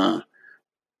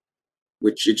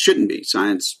 which it shouldn't be.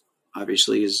 Science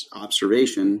obviously is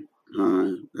observation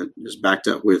that is backed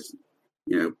up with,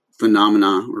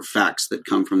 phenomena or facts that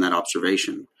come from that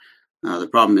observation. The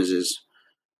problem is,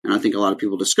 and I think a lot of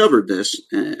people discovered this,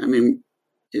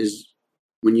 is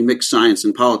when you mix science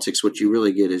and politics, what you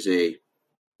really get is a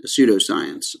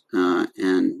pseudoscience,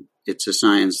 and it's a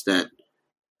science that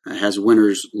has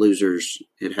winners, losers.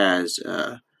 It has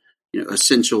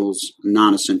essentials,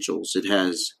 non-essentials. It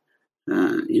has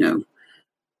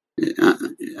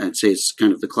I'd say it's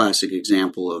kind of the classic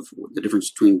example of the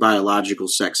difference between biological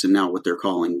sex and now what they're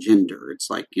calling gender. It's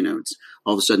like, it's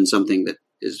all of a sudden something that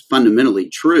is fundamentally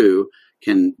true.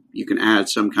 You can add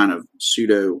some kind of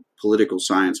pseudo political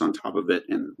science on top of it,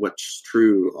 and what's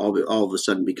true all of a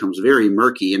sudden becomes very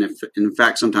murky, and in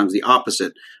fact sometimes the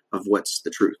opposite of what's the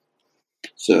truth.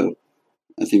 So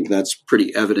I think that's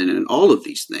pretty evident in all of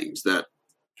these things, that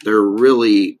they're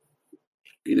really,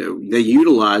 they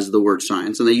utilize the word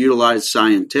science, and they utilize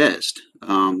scientists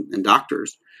and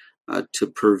doctors to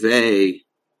purvey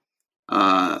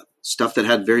stuff that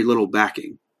had very little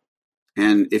backing.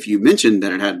 And if you mentioned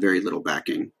that it had very little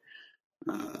backing,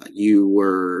 you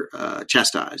were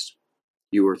chastised.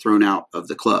 You were thrown out of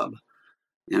the club.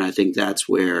 And I think that's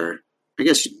where, I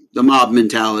guess, the mob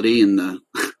mentality and the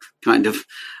kind of,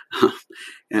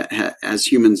 as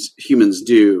humans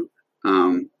do,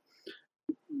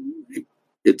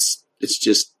 it's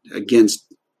just against.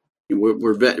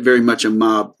 We're very much a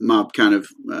mob kind of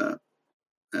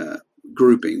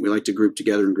grouping. We like to group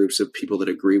together in groups of people that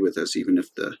agree with us, even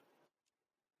if the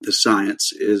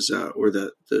science is or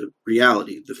the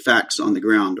reality, the facts on the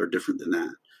ground are different than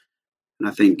that. And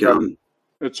I think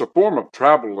it's a form of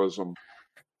tribalism.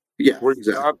 Yeah, we're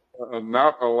exactly.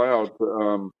 not allowed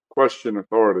to question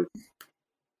authority.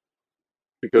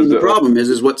 Because the problem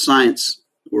is what science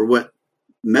or what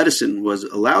medicine was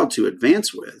allowed to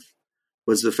advance with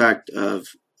was the fact of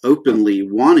openly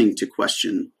wanting to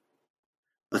question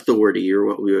authority, or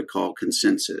what we would call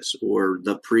consensus, or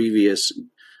the previous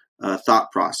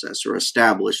thought process or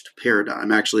established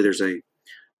paradigm. Actually, there's a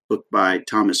book by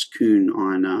Thomas Kuhn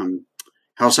on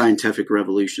how scientific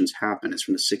revolutions happen. It's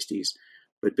from the 60s.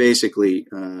 But basically,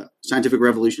 scientific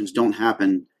revolutions don't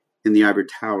happen in the ivory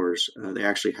towers. They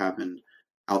actually happen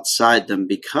outside them,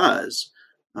 because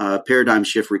paradigm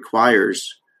shift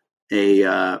requires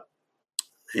a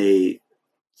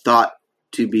thought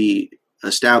to be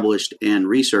established and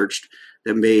researched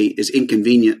that is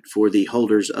inconvenient for the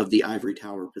holders of the ivory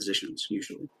tower positions,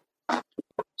 usually.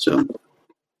 So,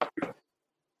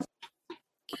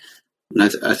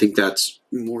 and I think that's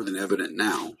more than evident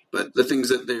now. But the things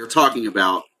that they're talking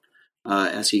about,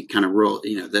 as he kind of wrote,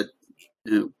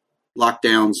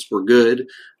 lockdowns were good,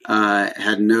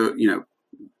 had no,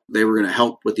 they were going to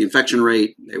help with the infection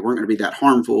rate. They weren't going to be that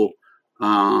harmful.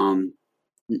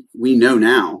 We know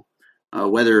now,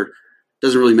 whether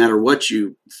doesn't really matter what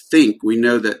you think. We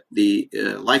know that the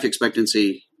life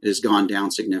expectancy has gone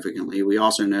down significantly. We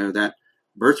also know that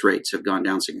birth rates have gone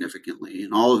down significantly,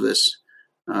 and all of this,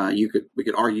 we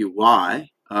could argue why,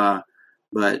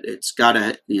 but it's got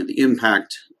to, the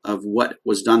impact of what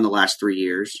was done the last 3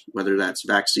 years, whether that's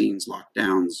vaccines,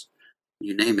 lockdowns,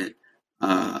 you name it.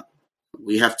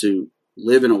 We have to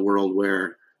live in a world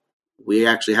where we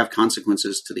actually have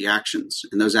consequences to the actions,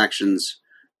 and those actions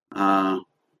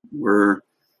were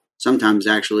sometimes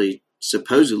actually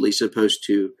supposedly supposed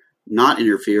to not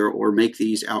interfere or make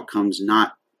these outcomes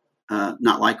not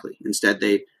likely. Instead,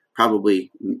 they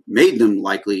probably made them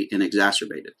likely and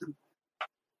exacerbated them.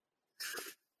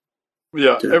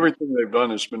 Yeah, everything they've done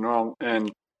has been wrong,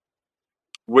 and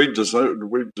we deserve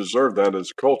that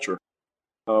as a culture,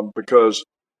 because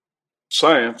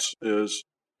science is.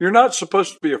 You're not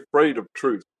supposed to be afraid of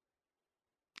truth.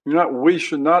 We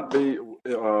should not be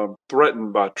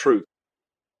threatened by truth.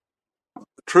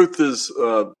 Truth is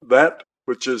that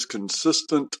which is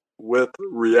consistent with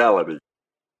reality.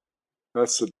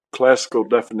 That's the classical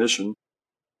definition.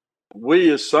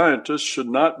 We as scientists should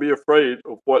not be afraid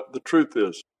of what the truth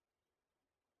is.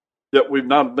 Yet we've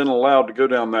not been allowed to go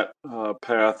down that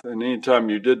path, and anytime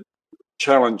you did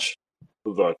challenge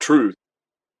the truth,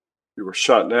 you were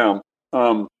shot down.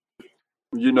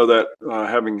 You know that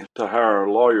having to hire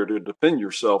a lawyer to defend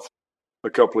yourself a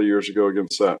couple of years ago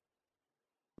against that,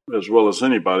 as well as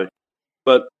anybody.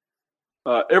 But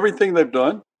everything they've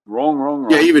done, wrong.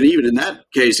 Yeah, even in that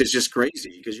case, it's just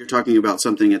crazy because you're talking about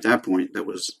something at that point that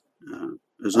was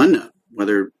unknown.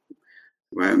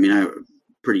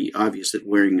 Pretty obvious that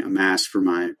wearing a mask for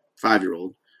my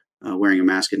 5-year-old, wearing a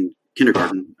mask in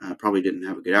kindergarten probably didn't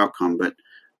have a good outcome. But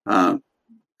I'm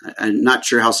not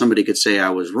sure how somebody could say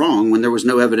I was wrong when there was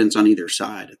no evidence on either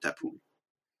side at that point.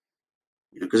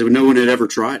 Because no one had ever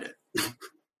tried it.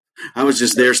 I was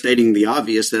just there stating the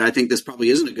obvious that I think this probably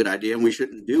isn't a good idea and we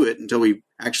shouldn't do it until we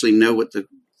actually know what the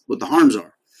harms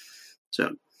are.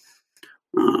 So,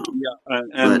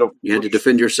 and you had to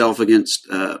defend yourself against.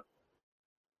 That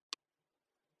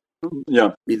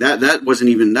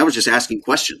wasn't even. That was just asking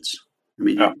questions. I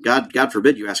mean, God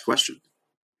forbid you ask questions.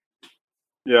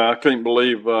 Yeah, I couldn't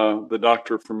believe the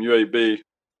doctor from UAB,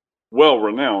 well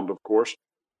renowned, of course.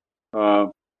 He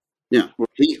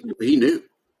knew.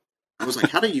 I was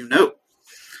like, how do you know?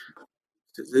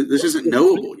 This isn't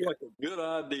knowable yet. Like a good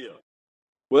idea.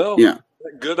 Well,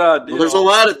 good idea. Well, there's a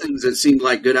lot of things that seemed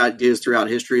like good ideas throughout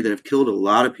history that have killed a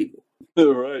lot of people.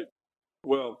 Right.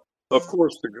 Well, of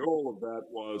course, the goal of that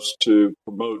was to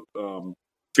promote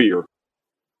fear.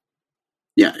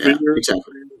 Yeah,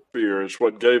 exactly. Fear is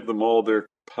what gave them all their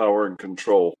power and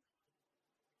control.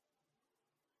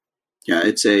 Yeah,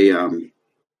 it's in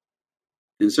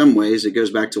some ways, it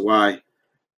goes back to why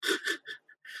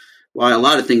a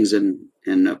lot of things in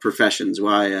professions,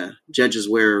 why judges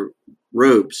wear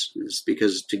robes is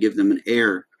because to give them an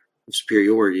air of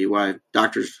superiority. Why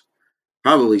doctors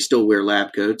probably still wear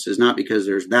lab coats is not because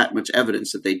there's that much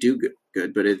evidence that they do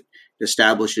good, but it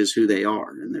establishes who they are.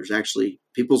 And there's actually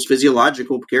people's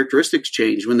physiological characteristics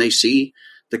change when they see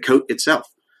the coat itself.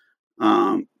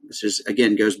 This is,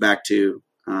 again, goes back to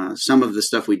some of the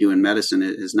stuff we do in medicine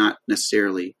is not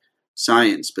necessarily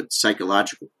science, but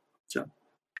psychological. So,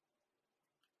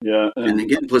 and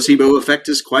again, placebo effect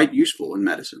is quite useful in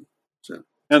medicine. So,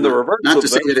 and the reverse, not to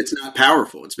say that it's not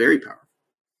powerful; it's very powerful.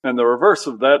 And the reverse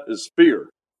of that is fear.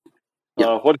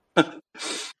 Yeah.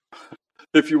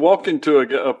 If you walk into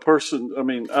a person? I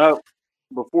mean, I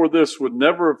before this would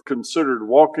never have considered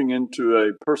walking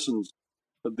into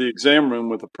the exam room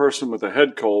with a person with a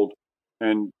head cold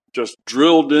and just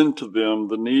drilled into them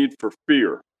the need for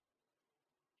fear.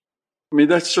 I mean,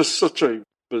 that's just such a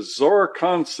bizarre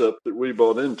concept that we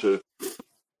bought into.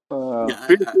 I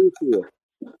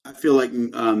feel like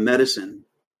medicine,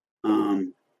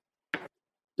 the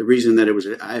reason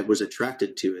that I was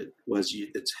attracted to it was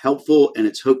it's helpful and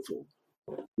it's hopeful.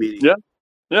 Meaning,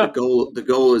 the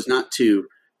goal is not to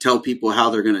tell people how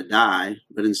they're going to die,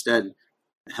 but instead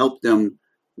help them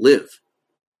live.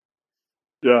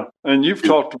 Yeah, and you've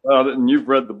talked about it, and you've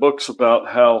read the books about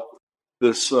how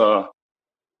this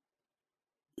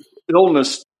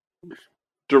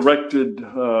illness-directed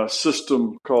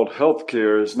system called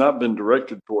healthcare has not been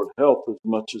directed toward health as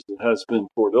much as it has been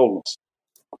toward illness.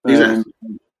 Exactly.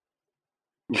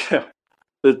 And,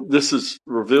 this has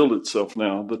revealed itself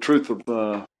now. The truth of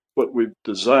what we've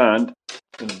designed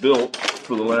and built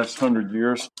for the last 100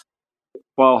 years,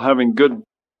 while having good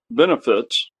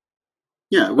benefits.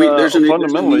 Yeah, there's a need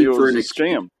for a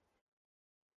scam.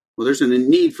 Well, there's a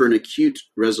need for an acute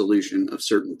resolution of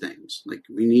certain things. Like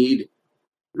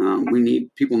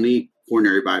people need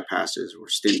coronary bypasses or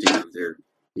stenting of their,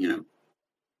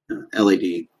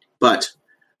 LAD, but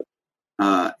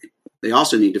they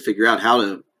also need to figure out how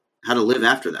to live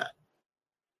after that.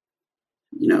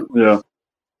 Yeah.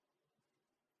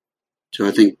 So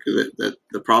I think that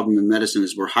the problem in medicine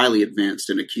is we're highly advanced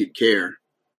in acute care,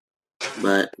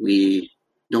 but we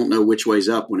don't know which way's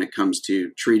up when it comes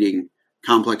to treating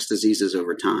complex diseases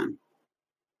over time.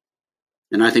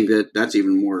 And I think that's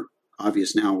even more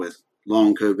obvious now with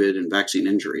long COVID and vaccine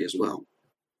injury as well.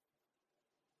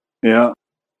 Yeah,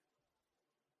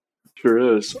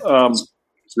 sure is.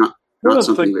 It's not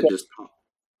something that just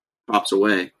pops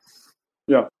away.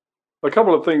 Yeah. a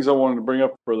couple of things I wanted to bring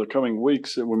up for the coming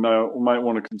weeks that we might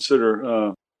want to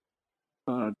consider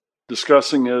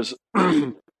discussing is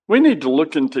we need to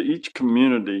look into each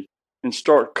community and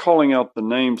start calling out the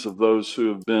names of those who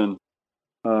have been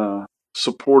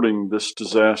supporting this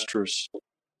disastrous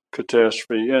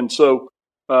catastrophe. And so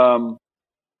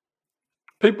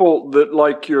people that,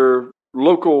 like your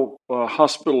local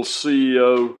hospital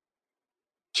CEO,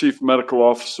 chief medical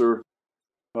officer,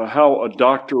 how a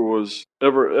doctor was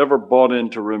ever bought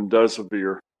into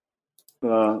remdesivir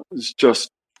is just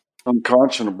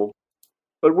unconscionable.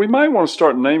 But we might want to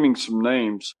start naming some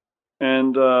names,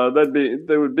 and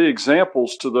they would be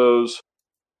examples to those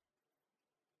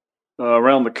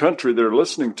around the country that are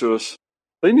listening to us.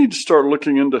 They need to start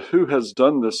looking into who has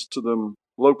done this to them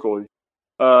locally.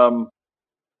 Of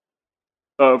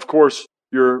course,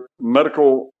 your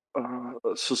medical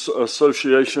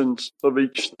associations of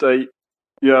each state,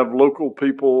 you have local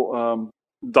people,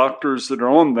 doctors that are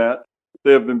on that.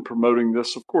 They have been promoting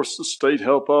this. Of course, the state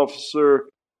health officer.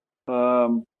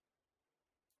 But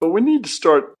we need to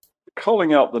start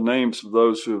calling out the names of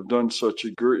those who have done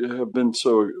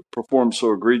performed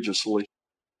so egregiously.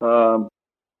 That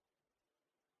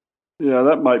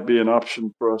might be an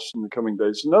option for us in the coming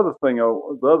days. The other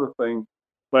thing,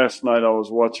 last night I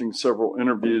was watching several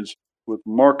interviews with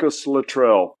Marcus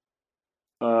Luttrell,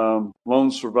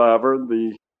 lone survivor,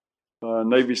 the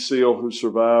Navy SEAL who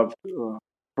survived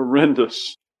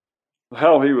horrendous,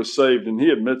 how he was saved, and he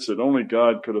admits it. Only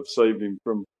God could have saved him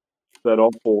from that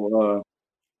awful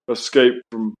escape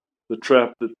from the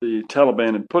trap that the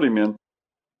Taliban had put him in.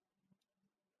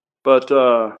 But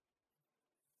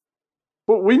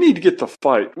we need to get the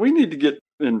fight. We need to get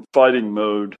in fighting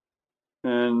mode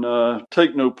and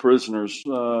take no prisoners.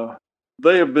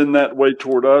 They have been that way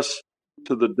toward us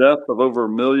to the death of over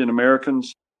 1 million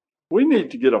Americans. We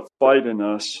need to get a fight in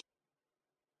us,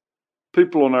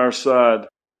 people on our side,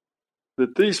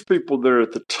 that these people there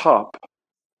at the top,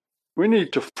 we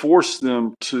need to force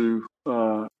them to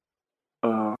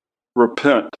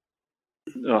repent,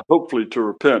 hopefully to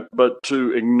repent, but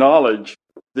to acknowledge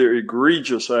their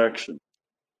egregious actions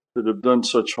that have done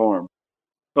such harm.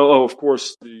 Of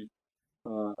course, the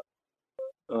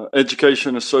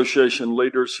Education Association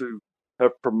leaders who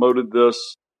have promoted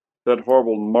this, that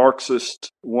horrible Marxist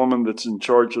woman that's in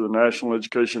charge of the National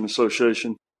Education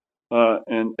Association,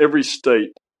 and every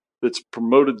state that's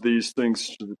promoted these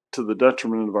things to the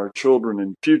detriment of our children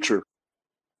in future.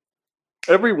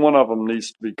 Every one of them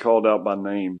needs to be called out by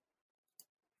name.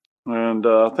 And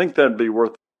I think that'd be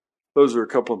those are a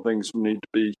couple of things we need to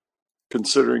be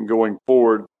considering going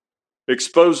forward.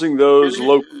 Exposing those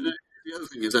local. The other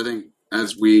thing is, I think,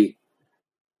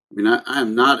 I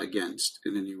am not against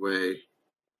in any way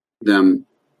them,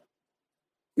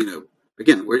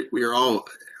 again, we are all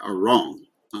wrong.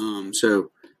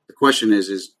 So the question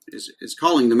is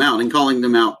calling them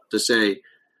out to say,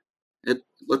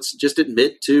 let's just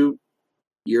admit to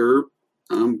your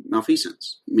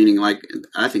malfeasance. Meaning, like,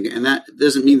 I think, and that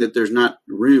doesn't mean that there's not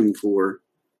room for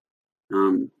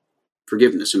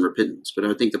forgiveness and repentance. But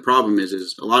I think the problem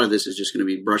is a lot of this is just going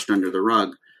to be brushed under the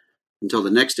rug until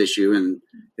the next issue, and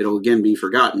it'll again be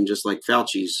forgotten, just like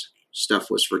Fauci's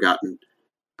stuff was forgotten.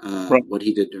 Right. What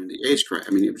he did during the AIDS crisis.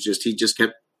 I mean, it was just he just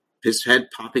kept his head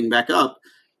popping back up,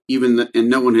 and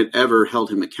no one had ever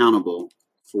held him accountable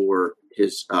for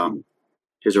his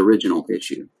original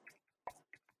issue.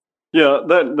 Yeah,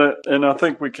 that, and I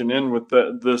think we can end with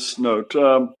this note.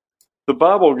 The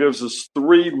Bible gives us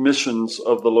 3 missions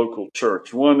of the local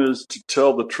church. One is to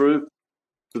tell the truth,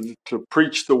 to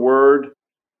preach the word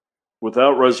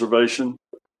without reservation.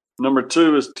 Number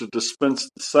 2 is to dispense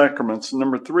the sacraments.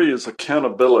 Number 3 is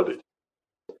accountability.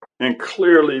 And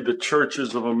clearly the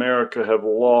churches of America have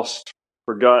lost,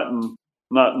 forgotten,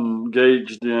 not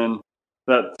engaged in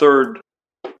that the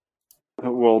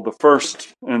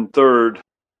first and third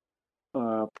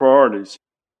priorities.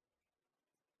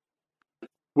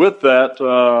 With that,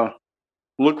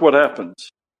 look what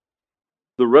happens.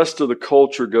 The rest of the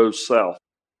culture goes south.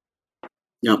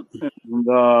 Yep. And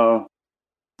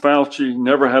Fauci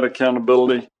never had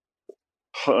accountability.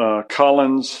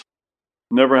 Collins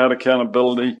never had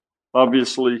accountability.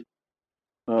 Obviously,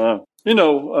 UAB,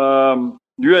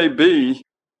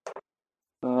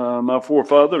 my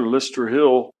forefather, Lister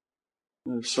Hill,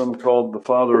 some called the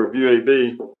father of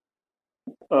UAB,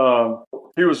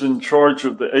 he was in charge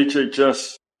of the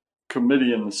HHS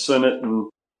committee in the Senate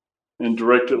and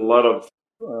directed a lot of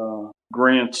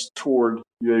grants toward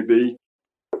UAB.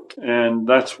 And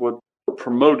that's what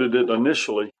promoted it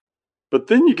initially. But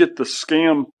then you get the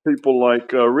scam people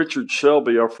like Richard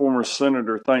Shelby, our former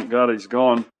senator. Thank God he's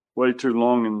gone. Way too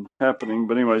long and happening.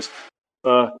 But anyways,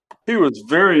 he was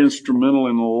very instrumental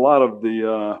in a lot of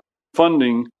the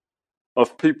funding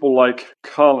of people like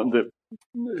Collins,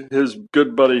 his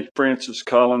good buddy Francis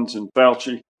Collins and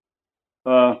Fauci.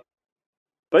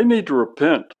 They need to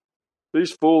repent.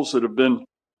 These fools that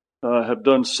have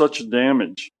done such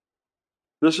damage.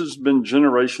 This has been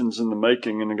generations in the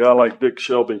making, and a guy like Dick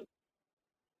Shelby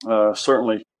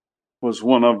certainly was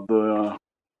one of the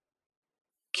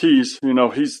keys.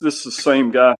 This is the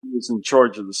same guy who was in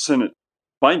charge of the Senate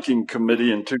Banking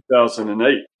Committee in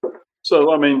 2008. So,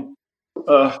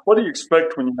 what do you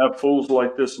expect when you have fools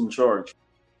like this in charge?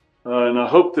 And I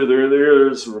hope that there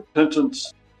is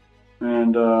repentance,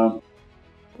 and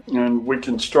we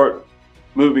can start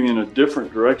moving in a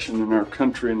different direction in our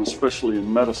country, and especially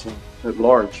in medicine at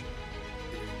large.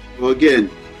 Well, again,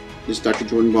 this is Dr.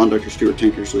 Jordan Vaughn, Dr. Stuart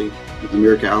Tankersley with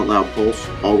America Out Loud Pulse,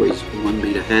 always one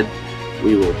beat ahead.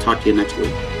 We will talk to you next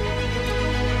week.